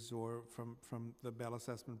facilitators or from the Bail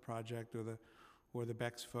Assessment Project or the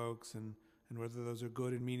BEX folks, and whether those are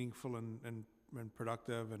good and meaningful and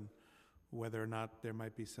productive, and whether or not there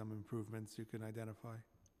might be some improvements you can identify?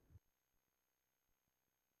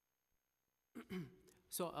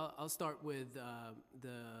 So I'll start with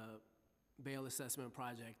the Bail Assessment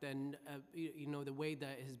Project. And, you know, the way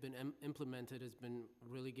that it has been implemented has been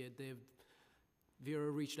really good.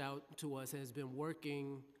 Vera reached out to us and has been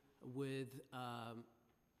working with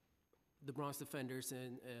the Bronx defenders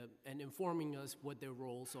and informing us what their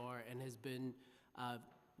roles are, and has been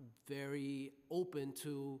very open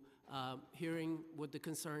to hearing what the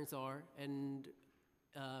concerns are. And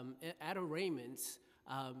at arraignments,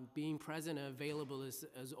 being present and available is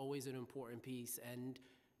always an important piece, and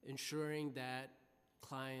ensuring that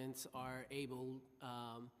clients are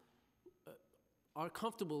are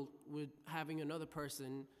comfortable with having another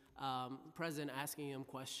person present, asking them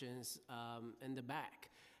questions in the back.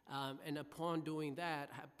 And upon doing that,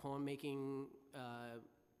 upon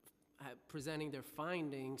presenting their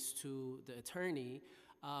findings to the attorney,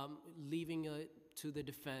 leaving it to the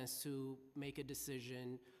defense to make a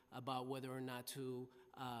decision about whether or not to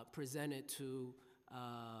present it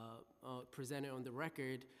on the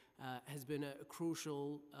record, has been a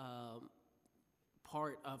crucial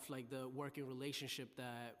part of like the working relationship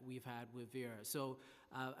that we've had with Vera. So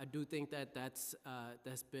I do think that that's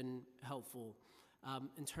been helpful.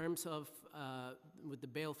 In terms of with the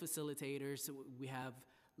bail facilitators, we have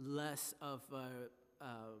less of a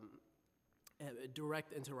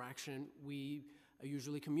direct interaction. We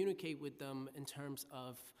usually communicate with them in terms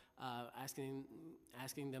of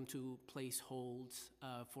asking them to place holds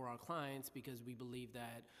for our clients because we believe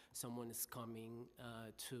that someone is coming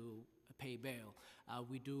to pay bail.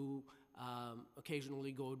 We do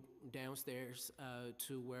occasionally go downstairs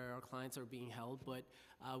to where our clients are being held, but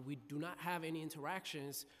we do not have any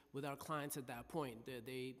interactions with our clients at that point.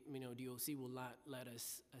 DOC will not let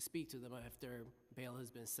us speak to them after bail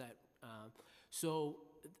has been set. So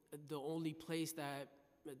the only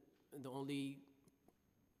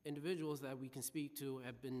individuals that we can speak to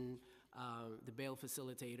have been the bail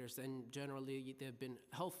facilitators, and generally they've been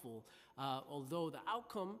helpful. Although the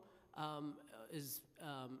outcome is,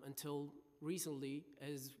 until recently,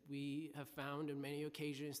 as we have found in many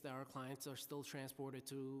occasions, that our clients are still transported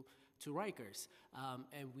to Rikers,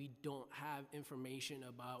 and we don't have information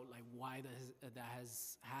about like why that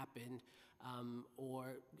has happened, or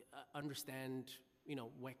understand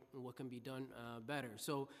what can be done better.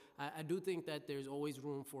 So I do think that there's always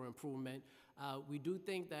room for improvement. We do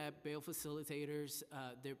think that bail facilitators,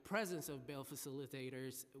 the presence of bail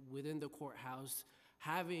facilitators within the courthouse,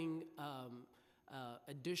 having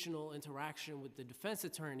additional interaction with the defense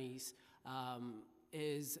attorneys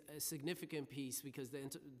is a significant piece because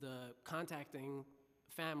the contacting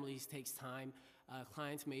families takes time.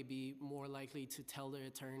 Clients may be more likely to tell their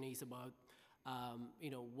attorneys about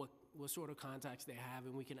what sort of contacts they have,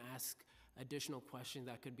 and we can ask additional questions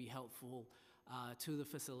that could be helpful to the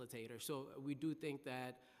facilitator. So we do think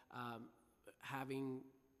that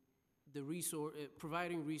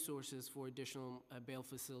providing resources for additional bail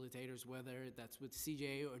facilitators, whether that's with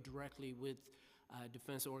CJA or directly with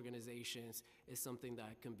defense organizations, is something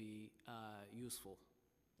that can be useful.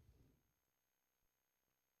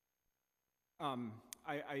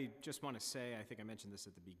 I just want to say, I think I mentioned this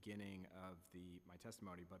at the beginning of my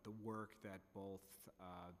testimony, but the work that both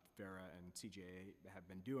Vera and CJA have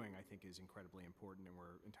been doing, I think, is incredibly important, and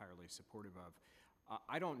we're entirely supportive of.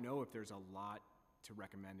 I don't know if there's a lot to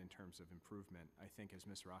recommend in terms of improvement. I think, as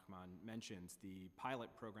Ms. Rahman mentions, the pilot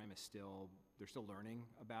program they're still learning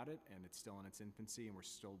about it, and it's still in its infancy, and we're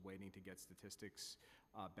still waiting to get statistics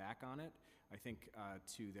back on it. I think,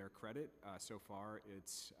 to their credit, so far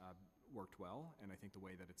it's worked well, and I think the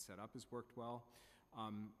way that it's set up has worked well.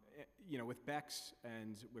 With BEX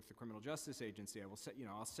and with the Criminal Justice Agency,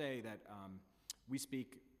 I'll say that we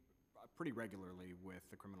speak pretty regularly with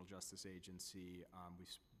the Criminal Justice Agency.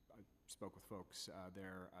 I spoke with folks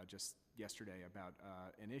there just yesterday about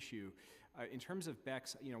an issue. In terms of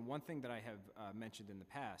BEX, one thing that I have mentioned in the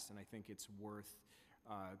past, and I think it's worth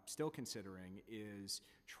still considering, is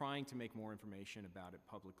trying to make more information about it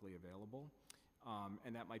publicly available.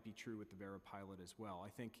 And that might be true with the Vera pilot as well. I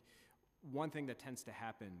think one thing that tends to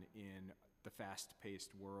happen in the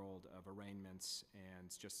fast-paced world of arraignments and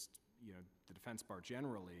just the defense bar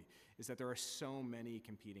generally is that there are so many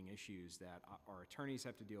competing issues that our attorneys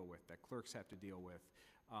have to deal with, that clerks have to deal with.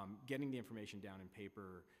 Getting the information down in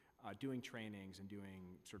paper, doing trainings and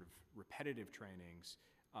doing sort of repetitive trainings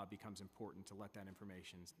becomes important to let that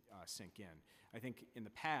information sink in. I think in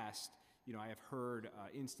the past, I have heard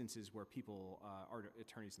instances where our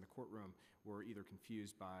attorneys in the courtroom were either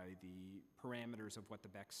confused by the parameters of what the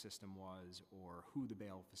BEX system was or who the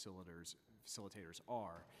bail facilitators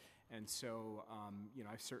are. And so,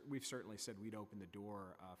 we've certainly said we'd open the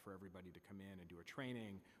door for everybody to come in and do a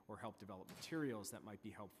training or help develop materials that might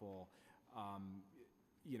be helpful,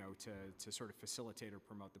 to sort of facilitate or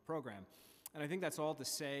promote the program. And I think that's all to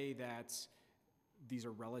say that these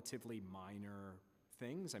are relatively minor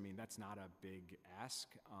things. I mean, that's not a big ask.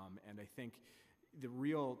 And I think the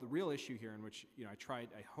real issue here, in which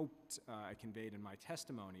I hoped I conveyed in my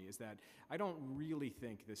testimony, is that I don't really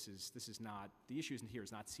think this is not the issue. Here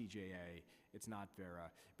is not CJA, it's not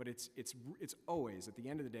Vera, but it's always at the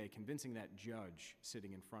end of the day convincing that judge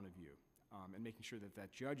sitting in front of you, and making sure that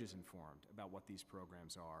that judge is informed about what these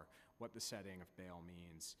programs are, what the setting of bail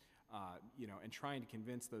means. And trying to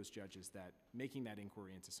convince those judges that making that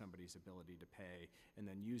inquiry into somebody's ability to pay and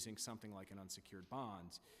then using something like an unsecured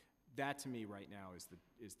bond, that to me right now is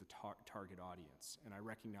the target audience. And I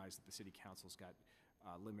recognize that the City Council's got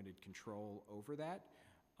limited control over that.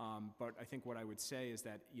 But I think what I would say is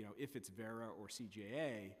that if it's Vera or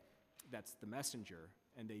CJA, that's the messenger,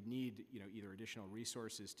 and they need either additional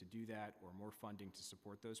resources to do that or more funding to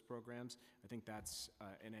support those programs. I think that's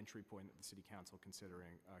an entry point that the City Council can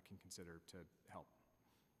consider to help.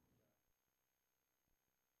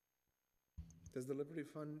 Does the Liberty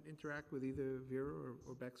Fund interact with either Vera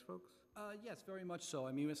or Beck's folks? Yes, very much so.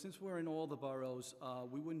 I mean, since we're in all the boroughs,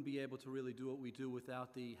 we wouldn't be able to really do what we do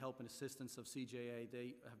without the help and assistance of CJA.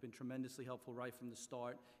 They have been tremendously helpful right from the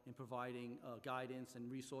start in providing guidance and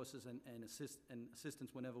resources and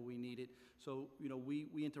assistance whenever we need it. So, you know, we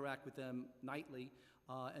interact with them nightly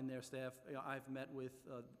and their staff. You know, I've met with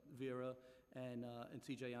Vera and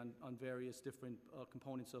CJA on various different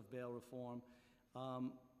components of bail reform.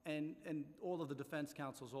 And all of the defense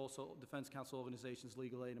councils also, defense council organizations,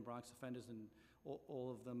 Legal Aid and Bronx Defenders, and all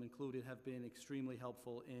of them included, have been extremely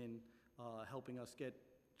helpful in helping us get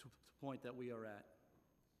to the point that we are at.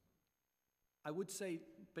 I would say,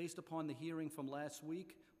 based upon the hearing from last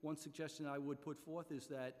week, one suggestion I would put forth is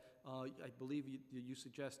that I believe you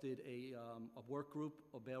suggested a work group,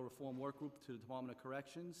 a bail reform work group to the Department of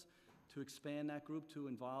Corrections, to expand that group to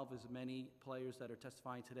involve as many players that are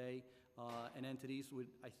testifying today and entities would,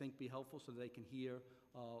 I think, be helpful so they can hear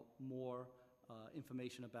more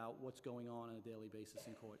information about what's going on a daily basis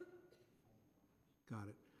in court. Got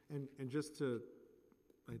it. And just to,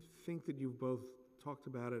 I think that you've both talked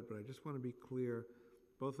about it, but I just want to be clear,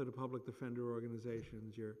 both of the public defender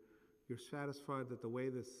organizations, you're satisfied that the way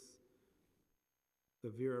the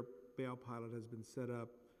Vera bail pilot has been set up,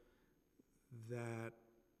 that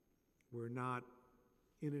we're not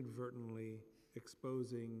inadvertently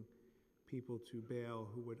exposing people to bail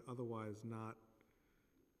who would otherwise not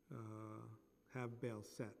have bail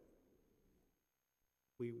set.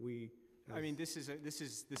 I mean, this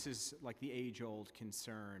is like the age-old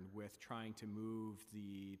concern with trying to move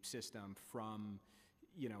the system from,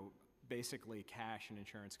 you know, basically cash and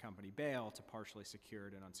insurance company bail to partially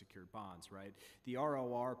secured and unsecured bonds, right? The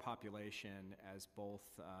ROR population, as both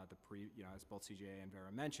as both CJA and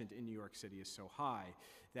Vera mentioned, in New York City is so high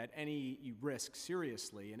that you risk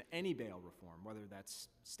seriously in any bail reform, whether that's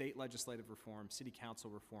state legislative reform, city council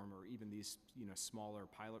reform, or even these, you know, smaller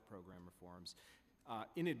pilot program reforms,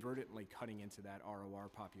 inadvertently cutting into that ROR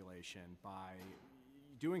population by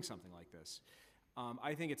doing something like this.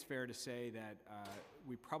 I think it's fair to say that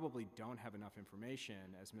we probably don't have enough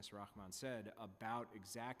information, as Ms. Rahman said, about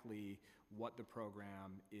exactly what the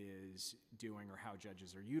program is doing or how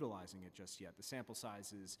judges are utilizing it just yet. The sample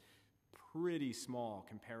size is pretty small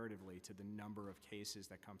comparatively to the number of cases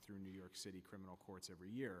that come through New York City criminal courts every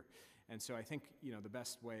year. And so I think, you know, the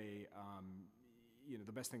best way,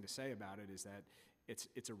 the best thing to say about it is that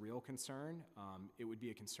it's a real concern. It would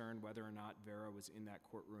be a concern whether or not Vera was in that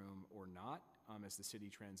courtroom or not as the city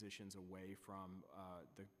transitions away from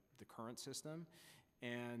the current system.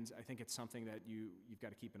 And I think it's something that you've got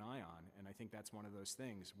to keep an eye on. And I think that's one of those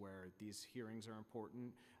things where these hearings are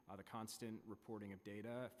important. The constant reporting of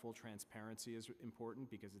data, full transparency is important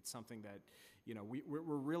because it's something that, you know, we're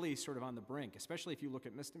really sort of on the brink, especially if you look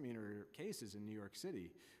at misdemeanor cases in New York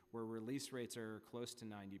City where release rates are close to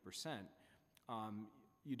 90%.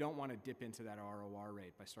 You don't want to dip into that ROR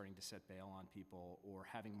rate by starting to set bail on people or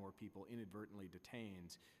having more people inadvertently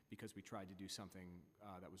detained because we tried to do something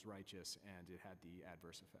that was righteous and it had the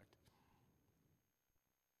adverse effect.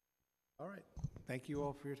 All right. Thank you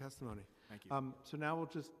all for your testimony. Thank you. So now we'll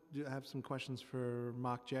just have some questions for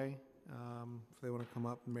Mock J, if they want to come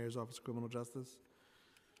up, Mayor's Office of Criminal Justice.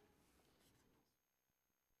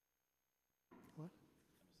 What?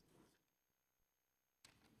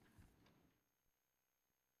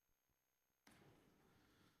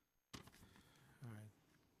 All right.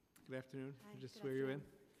 Good afternoon. Hi, I just good swear you in. afternoon.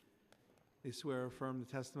 They swear or affirm the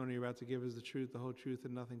testimony you're about to give is the truth, the whole truth,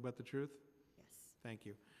 and nothing but the truth? Yes. Thank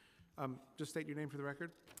you. Just state your name for the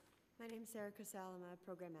record. My name's Sarah Crisell. I'm a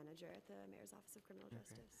program manager at the Mayor's Office of Criminal Okay.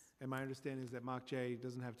 Justice. And my understanding is that Mock J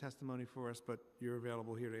doesn't have testimony for us, but you're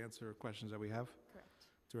available here to answer questions that we have? Correct.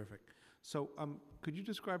 Terrific. So could you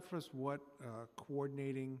describe for us what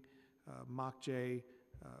coordinating Mock J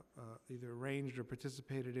either arranged or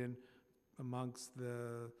participated in amongst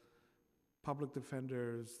the public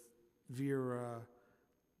defenders, Vera,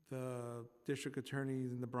 the district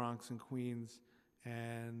attorneys in the Bronx and Queens,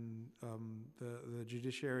 and the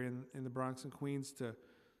judiciary in the Bronx and Queens to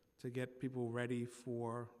get people ready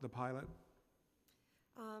for the pilot?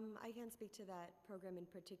 I can't speak to that program in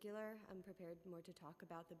particular. I'm prepared more to talk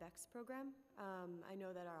about the BEX program. I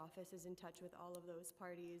know that our office is in touch with all of those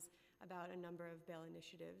parties about a number of bail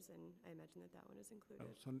initiatives, and I imagine that that one is included.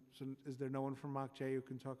 So is there no one from Mock J who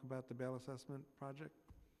can talk about the bail assessment project?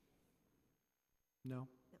 No?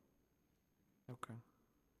 No. Okay.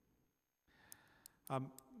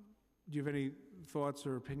 Do you have any thoughts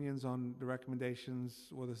or opinions on the recommendations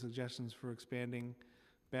or the suggestions for expanding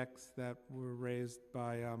BEX that were raised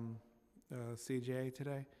by CJA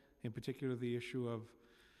today? In particular, the issue of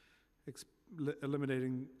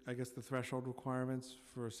eliminating, I guess, the threshold requirements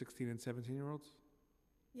for 16 and 17-year-olds?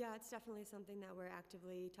 Yeah, it's definitely something that we're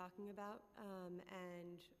actively talking about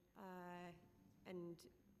and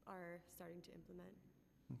are starting to implement.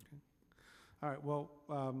 Okay. All right, well,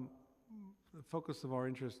 the focus of our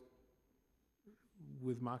interest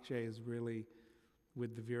with Mokje is really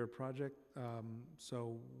with the Vera project.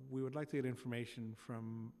 So we would like to get information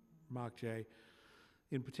from Mokje,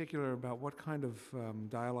 in particular about what kind of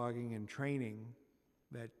dialoguing and training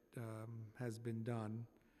that has been done,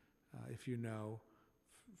 if you know,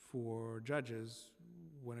 for judges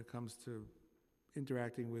when it comes to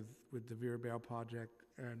interacting with the Vera Bail project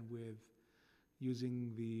and with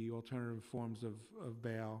using the alternative forms of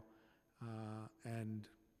bail, and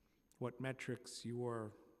what metrics you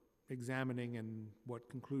are examining and what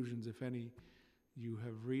conclusions, if any, you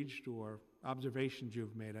have reached or observations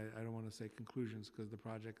you've made. I don't want to say conclusions because the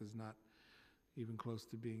project is not even close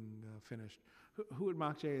to being finished. Who at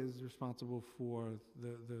Mokje is responsible for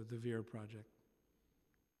the Vera project?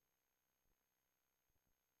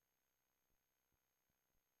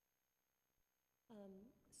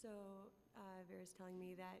 So Vera's telling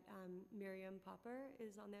me that Miriam Popper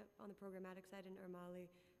is on the programmatic side, and Ermali,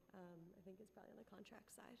 I think, is probably on the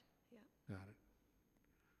contract side. Yeah. Got it.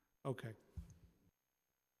 Okay.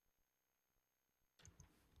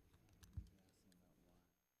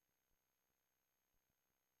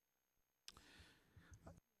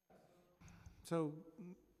 So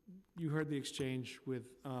you heard the exchange with,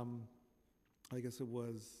 I guess it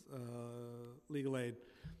was Legal Aid,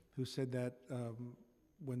 who said that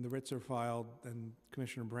when the writs are filed and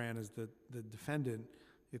Commissioner Brand is the defendant,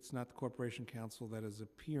 it's not the Corporation Counsel that is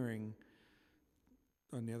appearing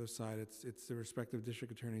on the other side, it's the respective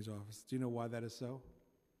district attorney's office. Do you know why that is so?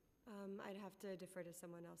 I'd have to defer to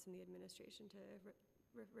someone else in the administration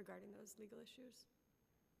regarding those legal issues.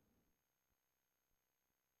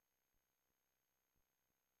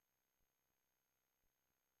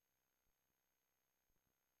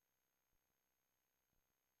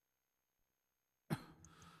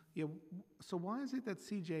 Yeah, so why is it that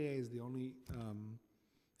CJA is the only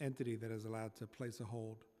entity that is allowed to place a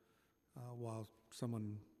hold while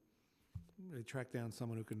they track down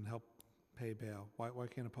someone who can help pay bail? Why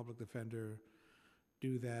can't a public defender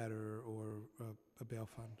do that or a bail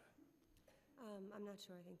fund? I'm not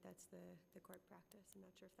sure. I think that's the court practice. I'm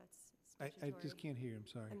not sure if that's statutory. I just can't hear you. I'm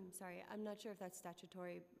sorry. I'm sorry. I'm not sure if that's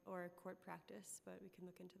statutory or court practice, but we can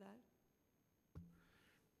look into that.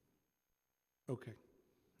 Okay.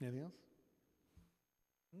 Anything else?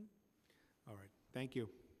 All right. Thank you.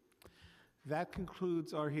 That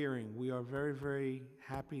concludes our hearing. We are very, very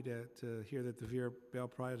happy to hear that the Vera Bail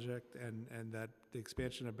Project and that the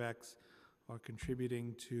expansion of BECS are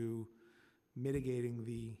contributing to mitigating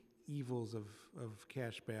the evils of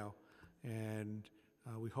cash bail. And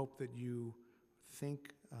we hope that you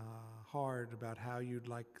think hard about how you'd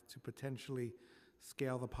like to potentially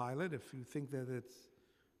scale the pilot. If you think that it's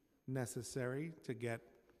necessary to get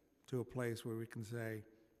to a place where we can say,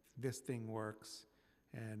 this thing works,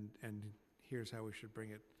 and here's how we should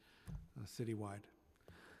bring it citywide.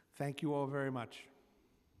 Thank you all very much.